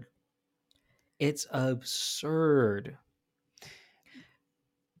absurd. It's absurd.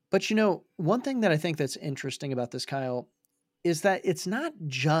 But, you know, one thing that I think that's interesting about this, Kyle, is that it's not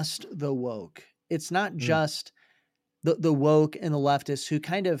just the woke. It's not just the woke and the leftists who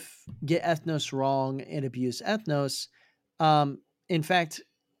kind of get ethnos wrong and abuse ethnos. In fact,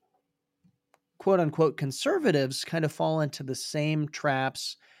 quote unquote conservatives kind of fall into the same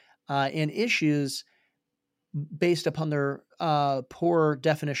traps and issues based upon their poor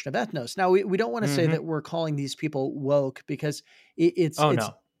definition of ethnos. Now, we don't want to say that we're calling these people woke, because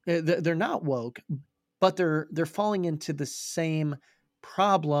they're not woke, but they're falling into the same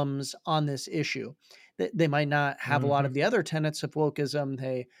problems on this issue. They might not have a lot of the other tenets of wokeism.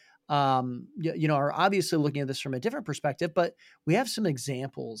 They you know, are obviously looking at this from a different perspective, but we have some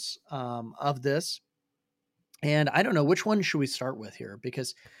examples of this. And I don't know, which one should we start with here?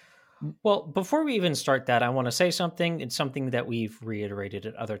 Because, well, before we even start that, I want to say something. It's something that we've reiterated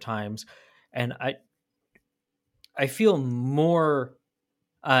at other times, and I feel more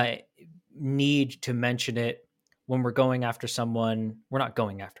need to mention it when we're going after someone. We're not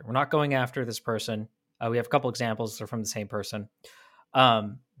going after this person. We have a couple examples. They're from the same person,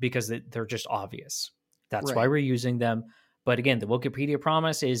 because they're just obvious. That's why we're using them. But again, the Wokepedia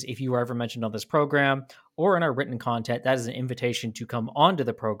promise is, if you are ever mentioned on this program or in our written content, that is an invitation to come onto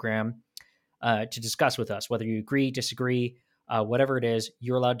the program to discuss with us. Whether you agree, disagree, whatever it is,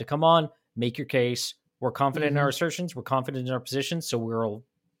 you're allowed to come on, make your case. We're confident in our assertions. We're confident in our positions. So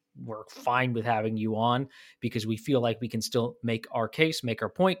we're fine with having you on, because we feel like we can still make our case, make our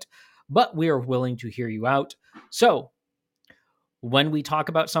point, but we are willing to hear you out. So when we talk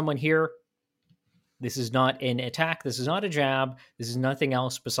about someone here, this is not an attack. This is not a jab. This is nothing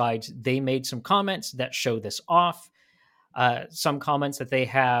else besides they made some comments that show this off. Some comments that they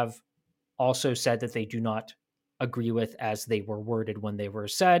have also said that they do not agree with as they were worded when they were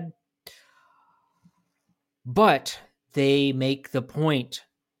said. But they make the point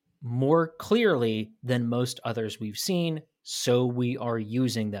more clearly than most others we've seen, so we are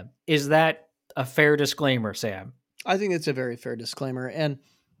using them. Is that a fair disclaimer, Sam? I think it's a very fair disclaimer. And,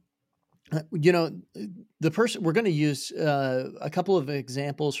 you know, the person we're going to use a couple of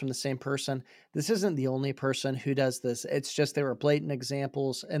examples from the same person. This isn't the only person who does this. It's just they were blatant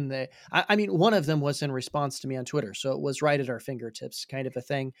examples, and I mean, one of them was in response to me on Twitter, so it was right at our fingertips, kind of a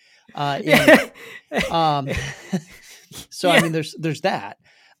thing. So I mean, there's that.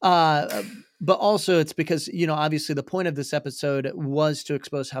 But also it's because, you know, obviously the point of this episode was to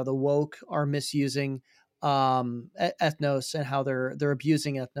expose how the woke are misusing ethnos and how they're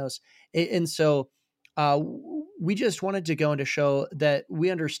abusing ethnos. And so we just wanted to go into show that we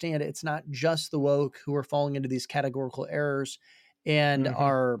understand it's not just the woke who are falling into these categorical errors and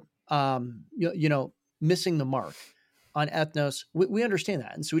are, you know, missing the mark on ethnos. We understand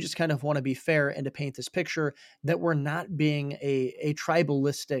that. And so we just kind of want to be fair and to paint this picture that we're not being a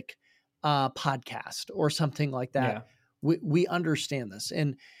tribalistic podcast or something like that. Yeah. We understand this.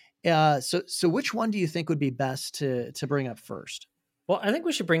 And so which one do you think would be best to bring up first? Well, I think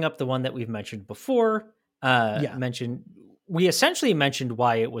we should bring up the one that we've mentioned before. We essentially mentioned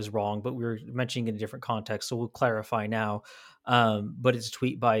why it was wrong, but we were mentioning in a different context. So we'll clarify now. But it's a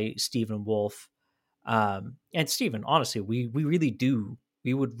tweet by Stephen Wolf. And Stephen, honestly, we really do.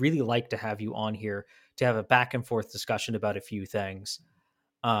 We would really like to have you on here to have a back and forth discussion about a few things.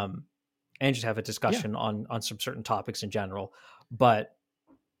 And just have a discussion on some certain topics in general.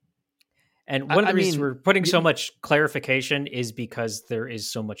 And one of the reasons we're putting so much clarification is because there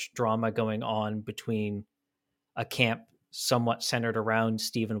is so much drama going on between a camp somewhat centered around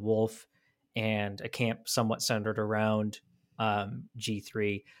Stephen Wolf and a camp somewhat centered around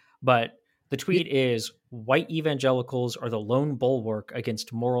G3. But the tweet is, white evangelicals are the lone bulwark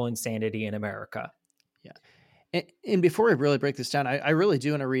against moral insanity in America. Yeah. And before we really break this down, I really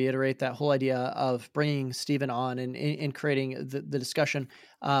do want to reiterate that whole idea of bringing Stephen on and creating the discussion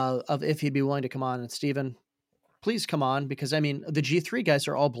of if he'd be willing to come on. And Stephen, please come on, because I mean, the G3 guys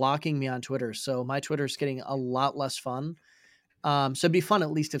are all blocking me on Twitter. So my Twitter is getting a lot less fun. So it'd be fun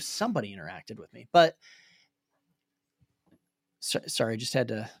at least if somebody interacted with me, but sorry, just had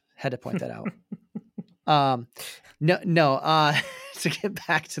to point that out. No, to get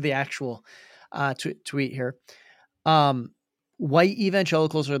back to the actual tweet here. White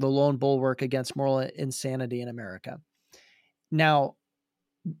evangelicals are the lone bulwark against moral insanity in America. Now,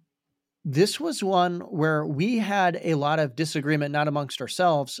 this was one where we had a lot of disagreement, not amongst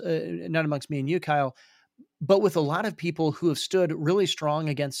ourselves, not amongst me and you, Kyle, but with a lot of people who have stood really strong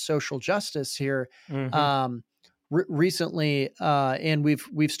against social justice here recently, and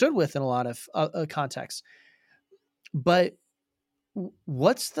we've stood with in a lot of contexts. But I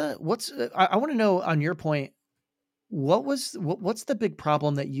want to know, on your point, what's the big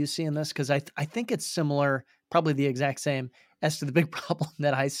problem that you see in this? Because I think it's similar, probably the exact same as to the big problem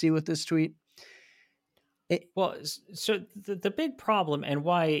that I see with this tweet. So the big problem and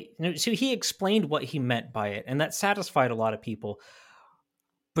why, so he explained what he meant by it, and that satisfied a lot of people.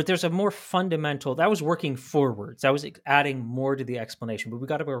 But there's a more fundamental, that was working forwards. That was adding more to the explanation, but we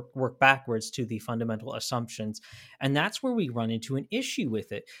got to work backwards to the fundamental assumptions. And that's where we run into an issue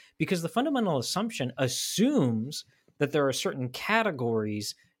with it, because the fundamental assumption assumes that there are certain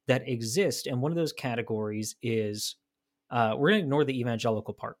categories that exist. And one of those categories is, we're going to ignore the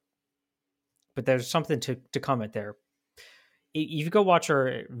evangelical part, but there's something to comment there. If you go watch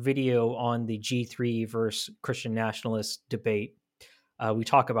our video on the G3 versus Christian nationalist debate, we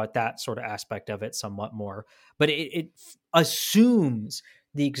talk about that sort of aspect of it somewhat more, but it assumes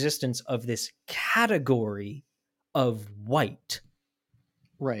the existence of this category of white.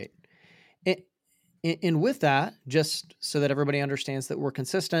 Right. And with that, just so that everybody understands that we're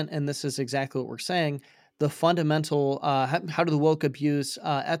consistent, and this is exactly what we're saying, the fundamental, how do the woke abuse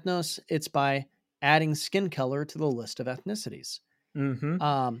ethnos? It's by adding skin color to the list of ethnicities.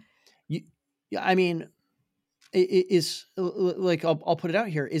 I mean, is like, I'll put it out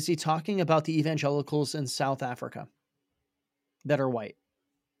here. Is he talking about the evangelicals in South Africa that are white?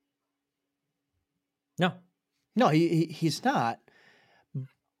 No, he's not.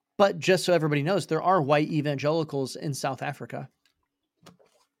 But just so everybody knows, there are white evangelicals in South Africa.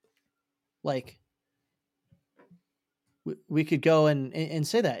 Like, we could go and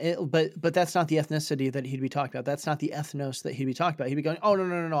say that, but that's not the ethnicity that he'd be talking about. That's not the ethnos that he'd be talking about. He'd be going, oh,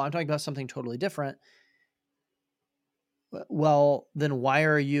 no, I'm talking about something totally different. Well, then why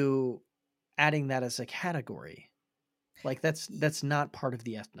are you adding that as a category? Like, that's not part of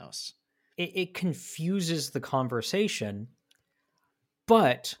the ethnos. It confuses the conversation,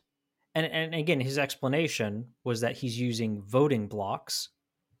 but, and again, his explanation was that he's using voting blocks,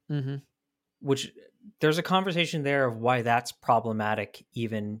 which there's a conversation there of why that's problematic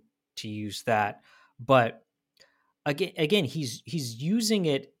even to use that. But again, he's using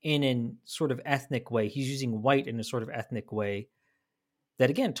it in a sort of ethnic way. He's using white in a sort of ethnic way that,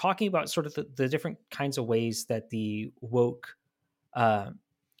 again, talking about sort of the different kinds of ways that the woke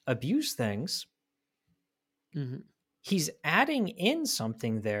abuse things. He's adding in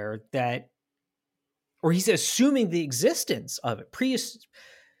something there that, or he's assuming the existence of it,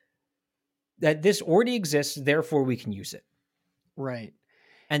 that this already exists, therefore we can use it. Right.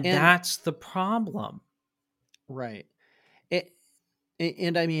 And that's the problem. Right.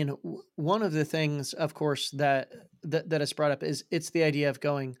 And I mean, one of the things, of course, that is brought up is it's the idea of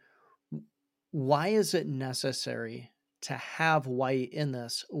going, why is it necessary to have white in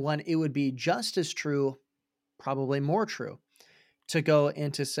this when it would be just as true, probably more true, to go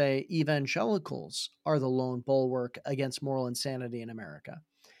and to say evangelicals are the lone bulwark against moral insanity in America?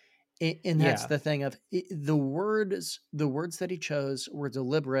 And that's the thing of the words that he chose were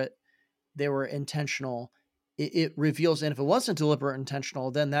deliberate. They were intentional. It reveals, and if it wasn't deliberate or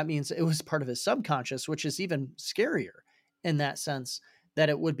intentional, then that means it was part of his subconscious, which is even scarier in that sense, that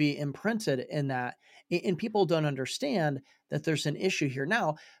it would be imprinted in that. And people don't understand that there's an issue here.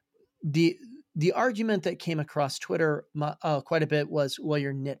 Now, the argument that came across Twitter quite a bit was, well,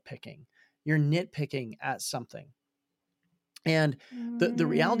 you're nitpicking. You're nitpicking at something. And the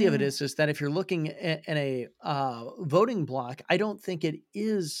reality of it is that if you're looking at a voting block, I don't think it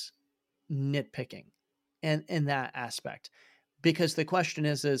is nitpicking in that aspect, because the question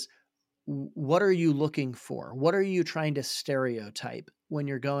is what are you looking for? What are you trying to stereotype when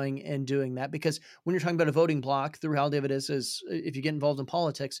you're going and doing that? Because when you're talking about a voting block, the reality of it is if you get involved in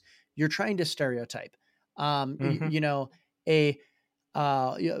politics, you're trying to stereotype. You know,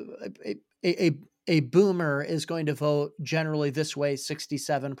 a boomer is going to vote generally this way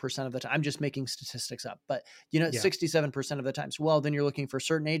 67% of the time. I'm just making statistics up, but 67% of the times. Well, then you're looking for a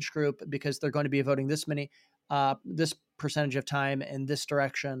certain age group because they're going to be voting this percentage of time in this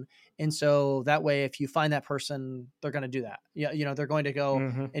direction. And so that way, if you find that person, they're going to do that. Yeah. They're going to go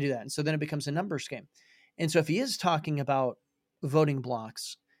and do that. And so then it becomes a numbers game. And so if he is talking about voting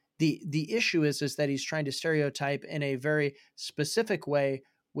blocks, the issue is that he's trying to stereotype in a very specific way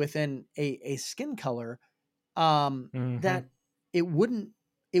within a skin color that it wouldn't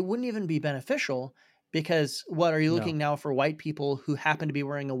even be beneficial, because what are you looking now for white people who happen to be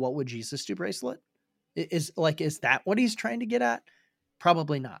wearing a "What Would Jesus Do" bracelet? Is that what he's trying to get at?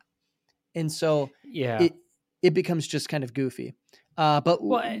 Probably not. And so it becomes just kind of goofy. Should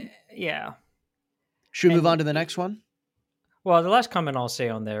we move on to the next one? Well, the last comment I'll say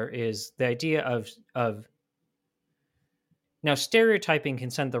on there is the idea of now stereotyping can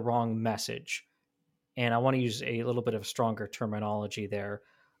send the wrong message. And I want to use a little bit of stronger terminology there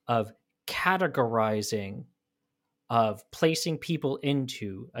of categorizing, of placing people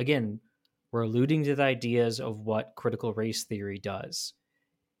into, again, we're alluding to the ideas of what critical race theory does.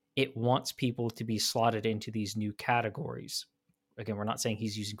 It wants people to be slotted into these new categories. Again, we're not saying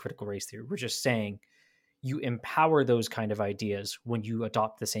he's using critical race theory. We're just saying you empower those kind of ideas when you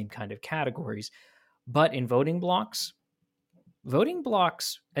adopt the same kind of categories. But in voting blocks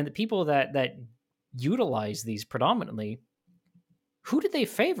and the people that utilize these predominantly, who do they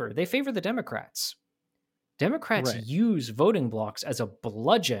favor? They favor the Democrats. Democrats use voting blocks as a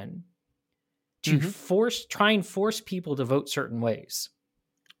bludgeon to try and force people to vote certain ways.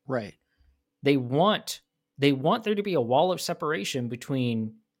 Right. They want there to be a wall of separation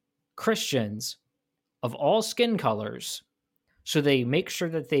between Christians of all skin colors. So they make sure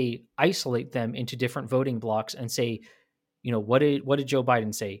that they isolate them into different voting blocks and say, what did Joe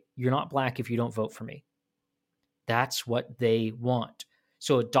Biden say? You're not black if you don't vote for me. That's what they want.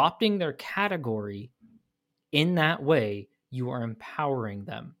 So adopting their category in that way, you are empowering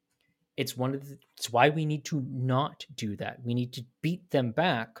them. It's why we need to not do that. We need to beat them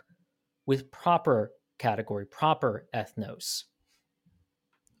back with proper category, proper ethnos.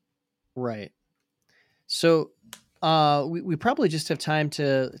 Right. So we probably just have time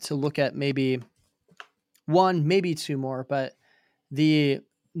to look at maybe one, maybe two more, but the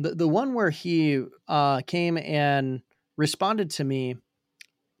one where he came and responded to me.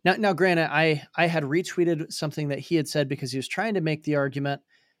 Now, granted, I had retweeted something that he had said because he was trying to make the argument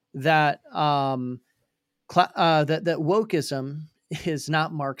that that wokeism is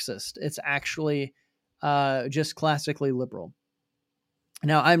not Marxist. It's actually just classically liberal.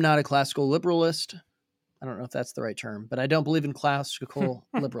 Now, I'm not a classical liberalist. I don't know if that's the right term, but I don't believe in classical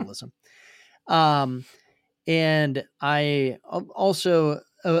liberalism. And I also,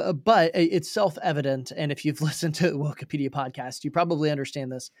 but it's self-evident. And if you've listened to the Wokepedia podcast, you probably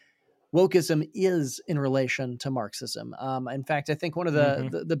understand this. Wokeism is in relation to Marxism. In fact, I think one of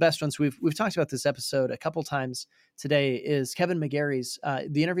the best ones we've talked about this episode a couple times today is Kevin McGarry's,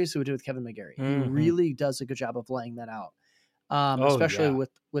 the interviews that we did with Kevin McGarry. He really does a good job of laying that out, especially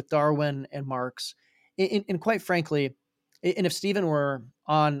with Darwin and Marx. And quite frankly, and if Stephen were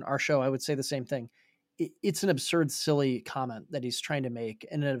on our show, I would say the same thing. It's an absurd, silly comment that he's trying to make,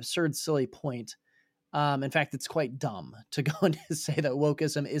 and an absurd, silly point. In fact, it's quite dumb to go and say that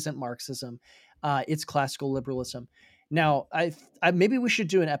wokeism isn't Marxism. It's classical liberalism. Now, I maybe we should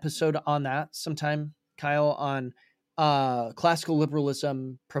do an episode on that sometime, Kyle, on classical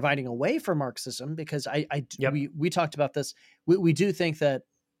liberalism providing a way for Marxism, because we talked about this. We do think that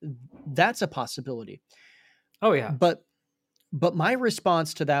that's a possibility. Oh yeah. But my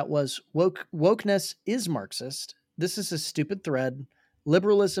response to that was wokeness is Marxist. This is a stupid thread.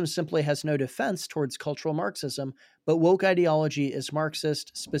 Liberalism simply has no defense towards cultural Marxism, but woke ideology is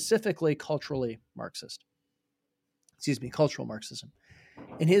Marxist, specifically culturally Marxist. Cultural Marxism.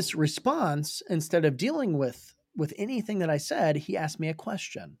 In his response, instead of dealing with anything that I said, he asked me a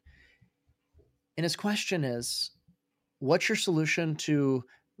question. And his question is, what's your solution to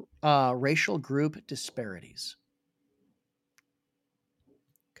racial group disparities?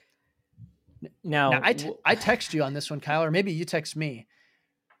 Now I text you on this one, Kyle, or maybe you text me.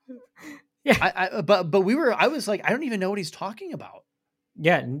 Yeah. I was like, I don't even know what he's talking about.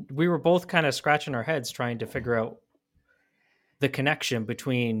 Yeah. We were both kind of scratching our heads trying to figure out the connection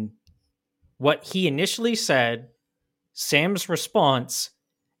between what he initially said, Sam's response,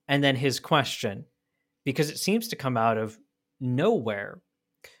 and then his question, because it seems to come out of nowhere.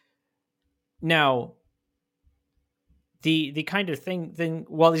 Now, the kind of thing,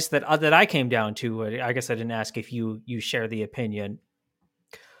 well, at least that I came down to, I guess I didn't ask if you share the opinion,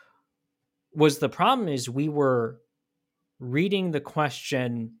 was the problem is we were reading the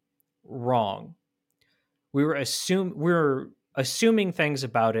question wrong. We were assuming things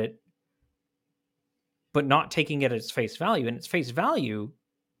about it, but not taking it at its face value. And its face value,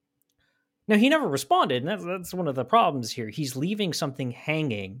 now he never responded, and that's one of the problems here. He's leaving something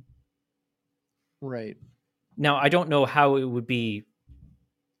hanging. Right. Now, I don't know how it would be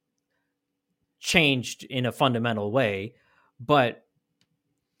changed in a fundamental way, but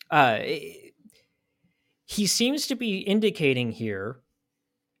he seems to be indicating here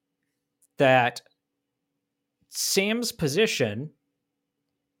that Sam's position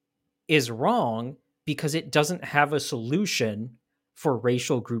is wrong because it doesn't have a solution for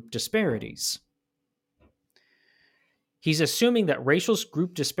racial group disparities. He's assuming that racial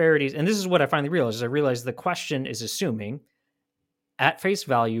group disparities, and this is what I finally realized. I realized the question is assuming, at face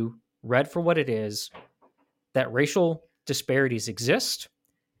value, read for what it is, that racial disparities exist,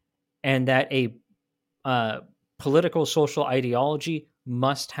 and that a political social ideology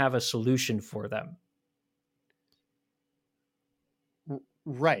must have a solution for them.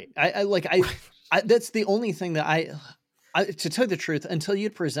 Right. I that's the only thing that I to tell you the truth, until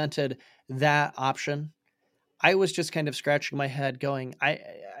you'd presented that option, I was just kind of scratching my head going,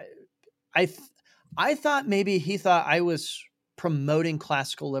 I thought maybe he thought I was promoting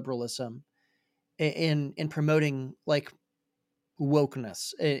classical liberalism in promoting like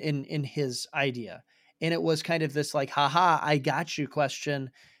wokeness in his idea. And it was kind of this like, haha, I got you question,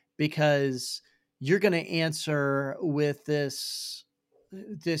 because you're going to answer with this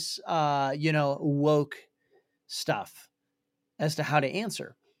woke stuff as to how to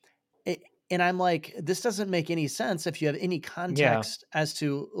answer it. And I'm like, this doesn't make any sense if you have any context as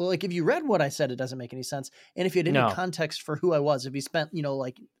to, like, if you read what I said, it doesn't make any sense. And if you had any context for who I was, if you spent,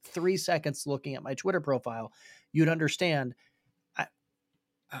 like 3 seconds looking at my Twitter profile, you'd understand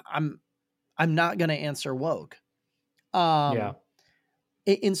I'm not going to answer woke. And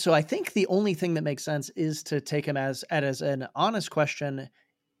so I think the only thing that makes sense is to take him as an honest question,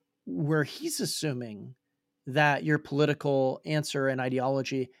 where he's assuming that your political answer and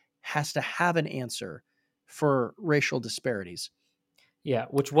ideology has to have an answer for racial disparities. Yeah.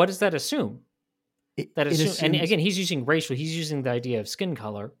 Which, what does that assume? And again, he's using racial, he's using the idea of skin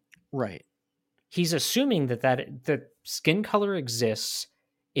color. Right. He's assuming that skin color exists.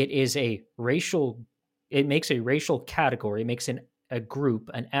 It is it makes a racial category, it makes a group,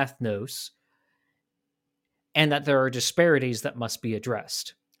 an ethnos, and that there are disparities that must be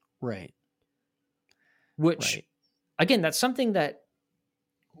addressed. Right. Which, again, that's something that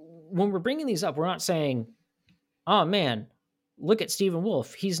when we're bringing these up, we're not saying, oh man, look at Stephen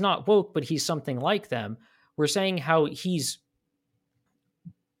Wolfe. He's not woke, but he's something like them. We're saying how he's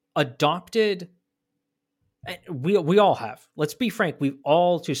adopted. We all have. Let's be frank. We've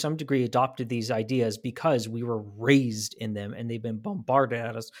all, to some degree, adopted these ideas because we were raised in them and they've been bombarded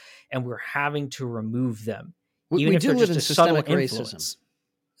at us, and we're having to remove them. We do live in systemic racism. Is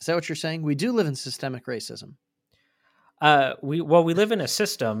that what you're saying? We do live in systemic racism. We live in a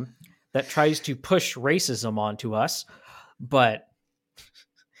system that tries to push racism onto us, but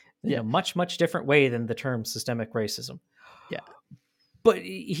in a much, much different way than the term systemic racism. Yeah. But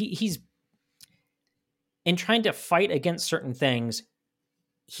he's, in trying to fight against certain things,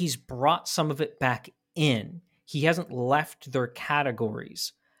 he's brought some of it back in. He hasn't left their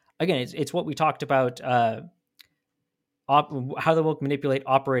categories. Again, it's what we talked about, how the woke manipulate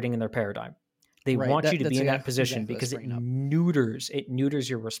operating in their paradigm. They want you to be in that position because it neuters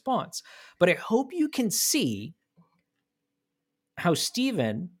your response. But I hope you can see how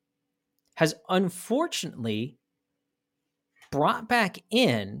Stephen has unfortunately brought back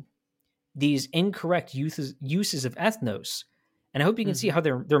in these incorrect uses of ethnos. And I hope you can see how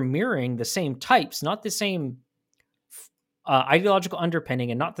they're mirroring the same types, not the same ideological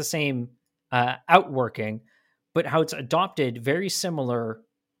underpinning and not the same outworking, but how it's adopted very similar,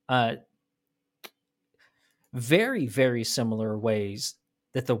 very, very similar ways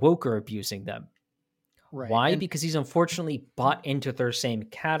that the woke are abusing them. Right. Why? Because he's unfortunately bought into their same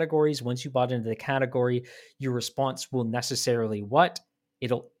categories. Once you bought into the category, your response will necessarily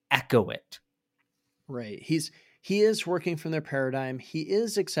it'll echo it. Right. He is working from their paradigm. He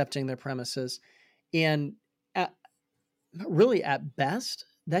is accepting their premises. And really, at best,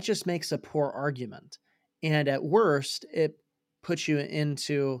 that just makes a poor argument. And at worst, it puts you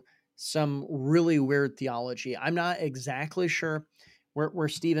into some really weird theology. I'm not exactly sure where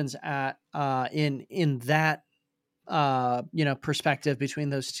Stephen's at in that perspective between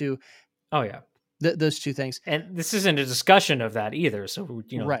those two. Oh yeah, those two things. And this isn't a discussion of that either. So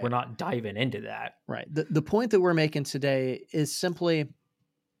we're not diving into that. Right. The point that we're making today is simply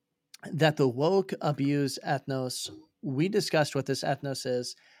that the woke abuse ethnos. We discussed what this ethnos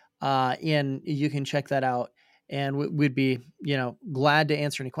is, and you can check that out. And we'd be, glad to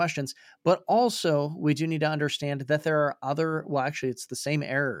answer any questions. But also, we do need to understand that there are other, well, actually, it's the same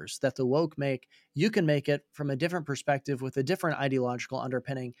errors that the woke make. You can make it from a different perspective with a different ideological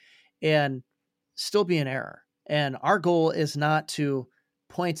underpinning and still be an error. And our goal is not to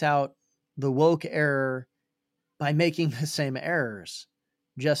point out the woke error by making the same errors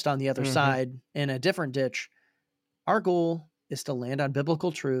just on the other side in a different ditch. Our goal is to land on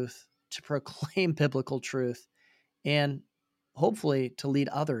biblical truth, to proclaim biblical truth, and hopefully to lead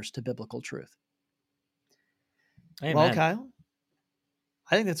others to biblical truth. Amen. Well, Kyle,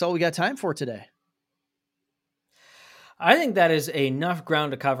 I think that's all we got time for today. I think that is enough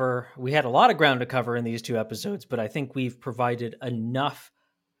ground to cover. We had a lot of ground to cover in these 2 episodes, but I think we've provided enough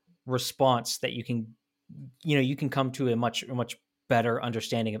response that you can come to a much better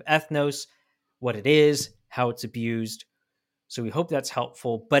understanding of ethnos, what it is, how it's abused. So we hope that's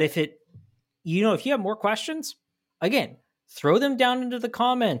helpful. But if you have more questions, again, throw them down into the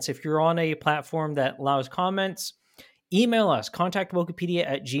comments. If you're on a platform that allows comments, email us,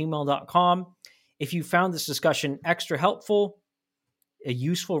 contactwokepedia@gmail.com. If you found this discussion extra helpful, a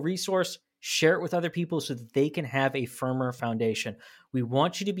useful resource, share it with other people so that they can have a firmer foundation. We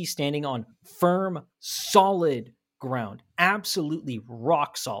want you to be standing on firm, solid ground, absolutely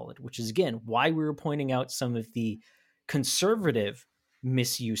rock solid, which is, again, why we were pointing out some of the conservative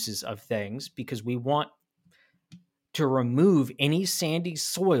misuses of things, because we want to remove any sandy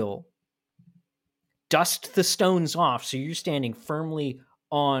soil, dust the stones off, so you're standing firmly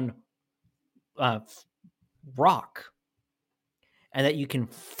on rock, and that you can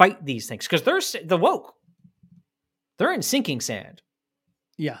fight these things, because the woke, they're in sinking sand.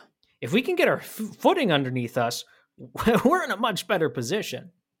 Yeah. If we can get our footing underneath us, we're in a much better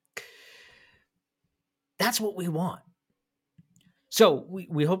position. That's what we want. So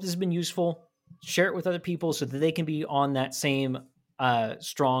we hope this has been useful. Share it with other people so that they can be on that same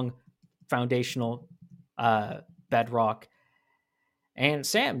strong foundational bedrock. And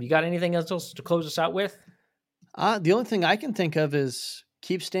Sam, you got anything else to close us out with? The only thing I can think of is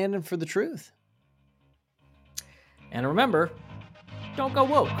keep standing for the truth. And remember, don't go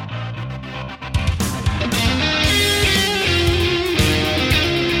woke.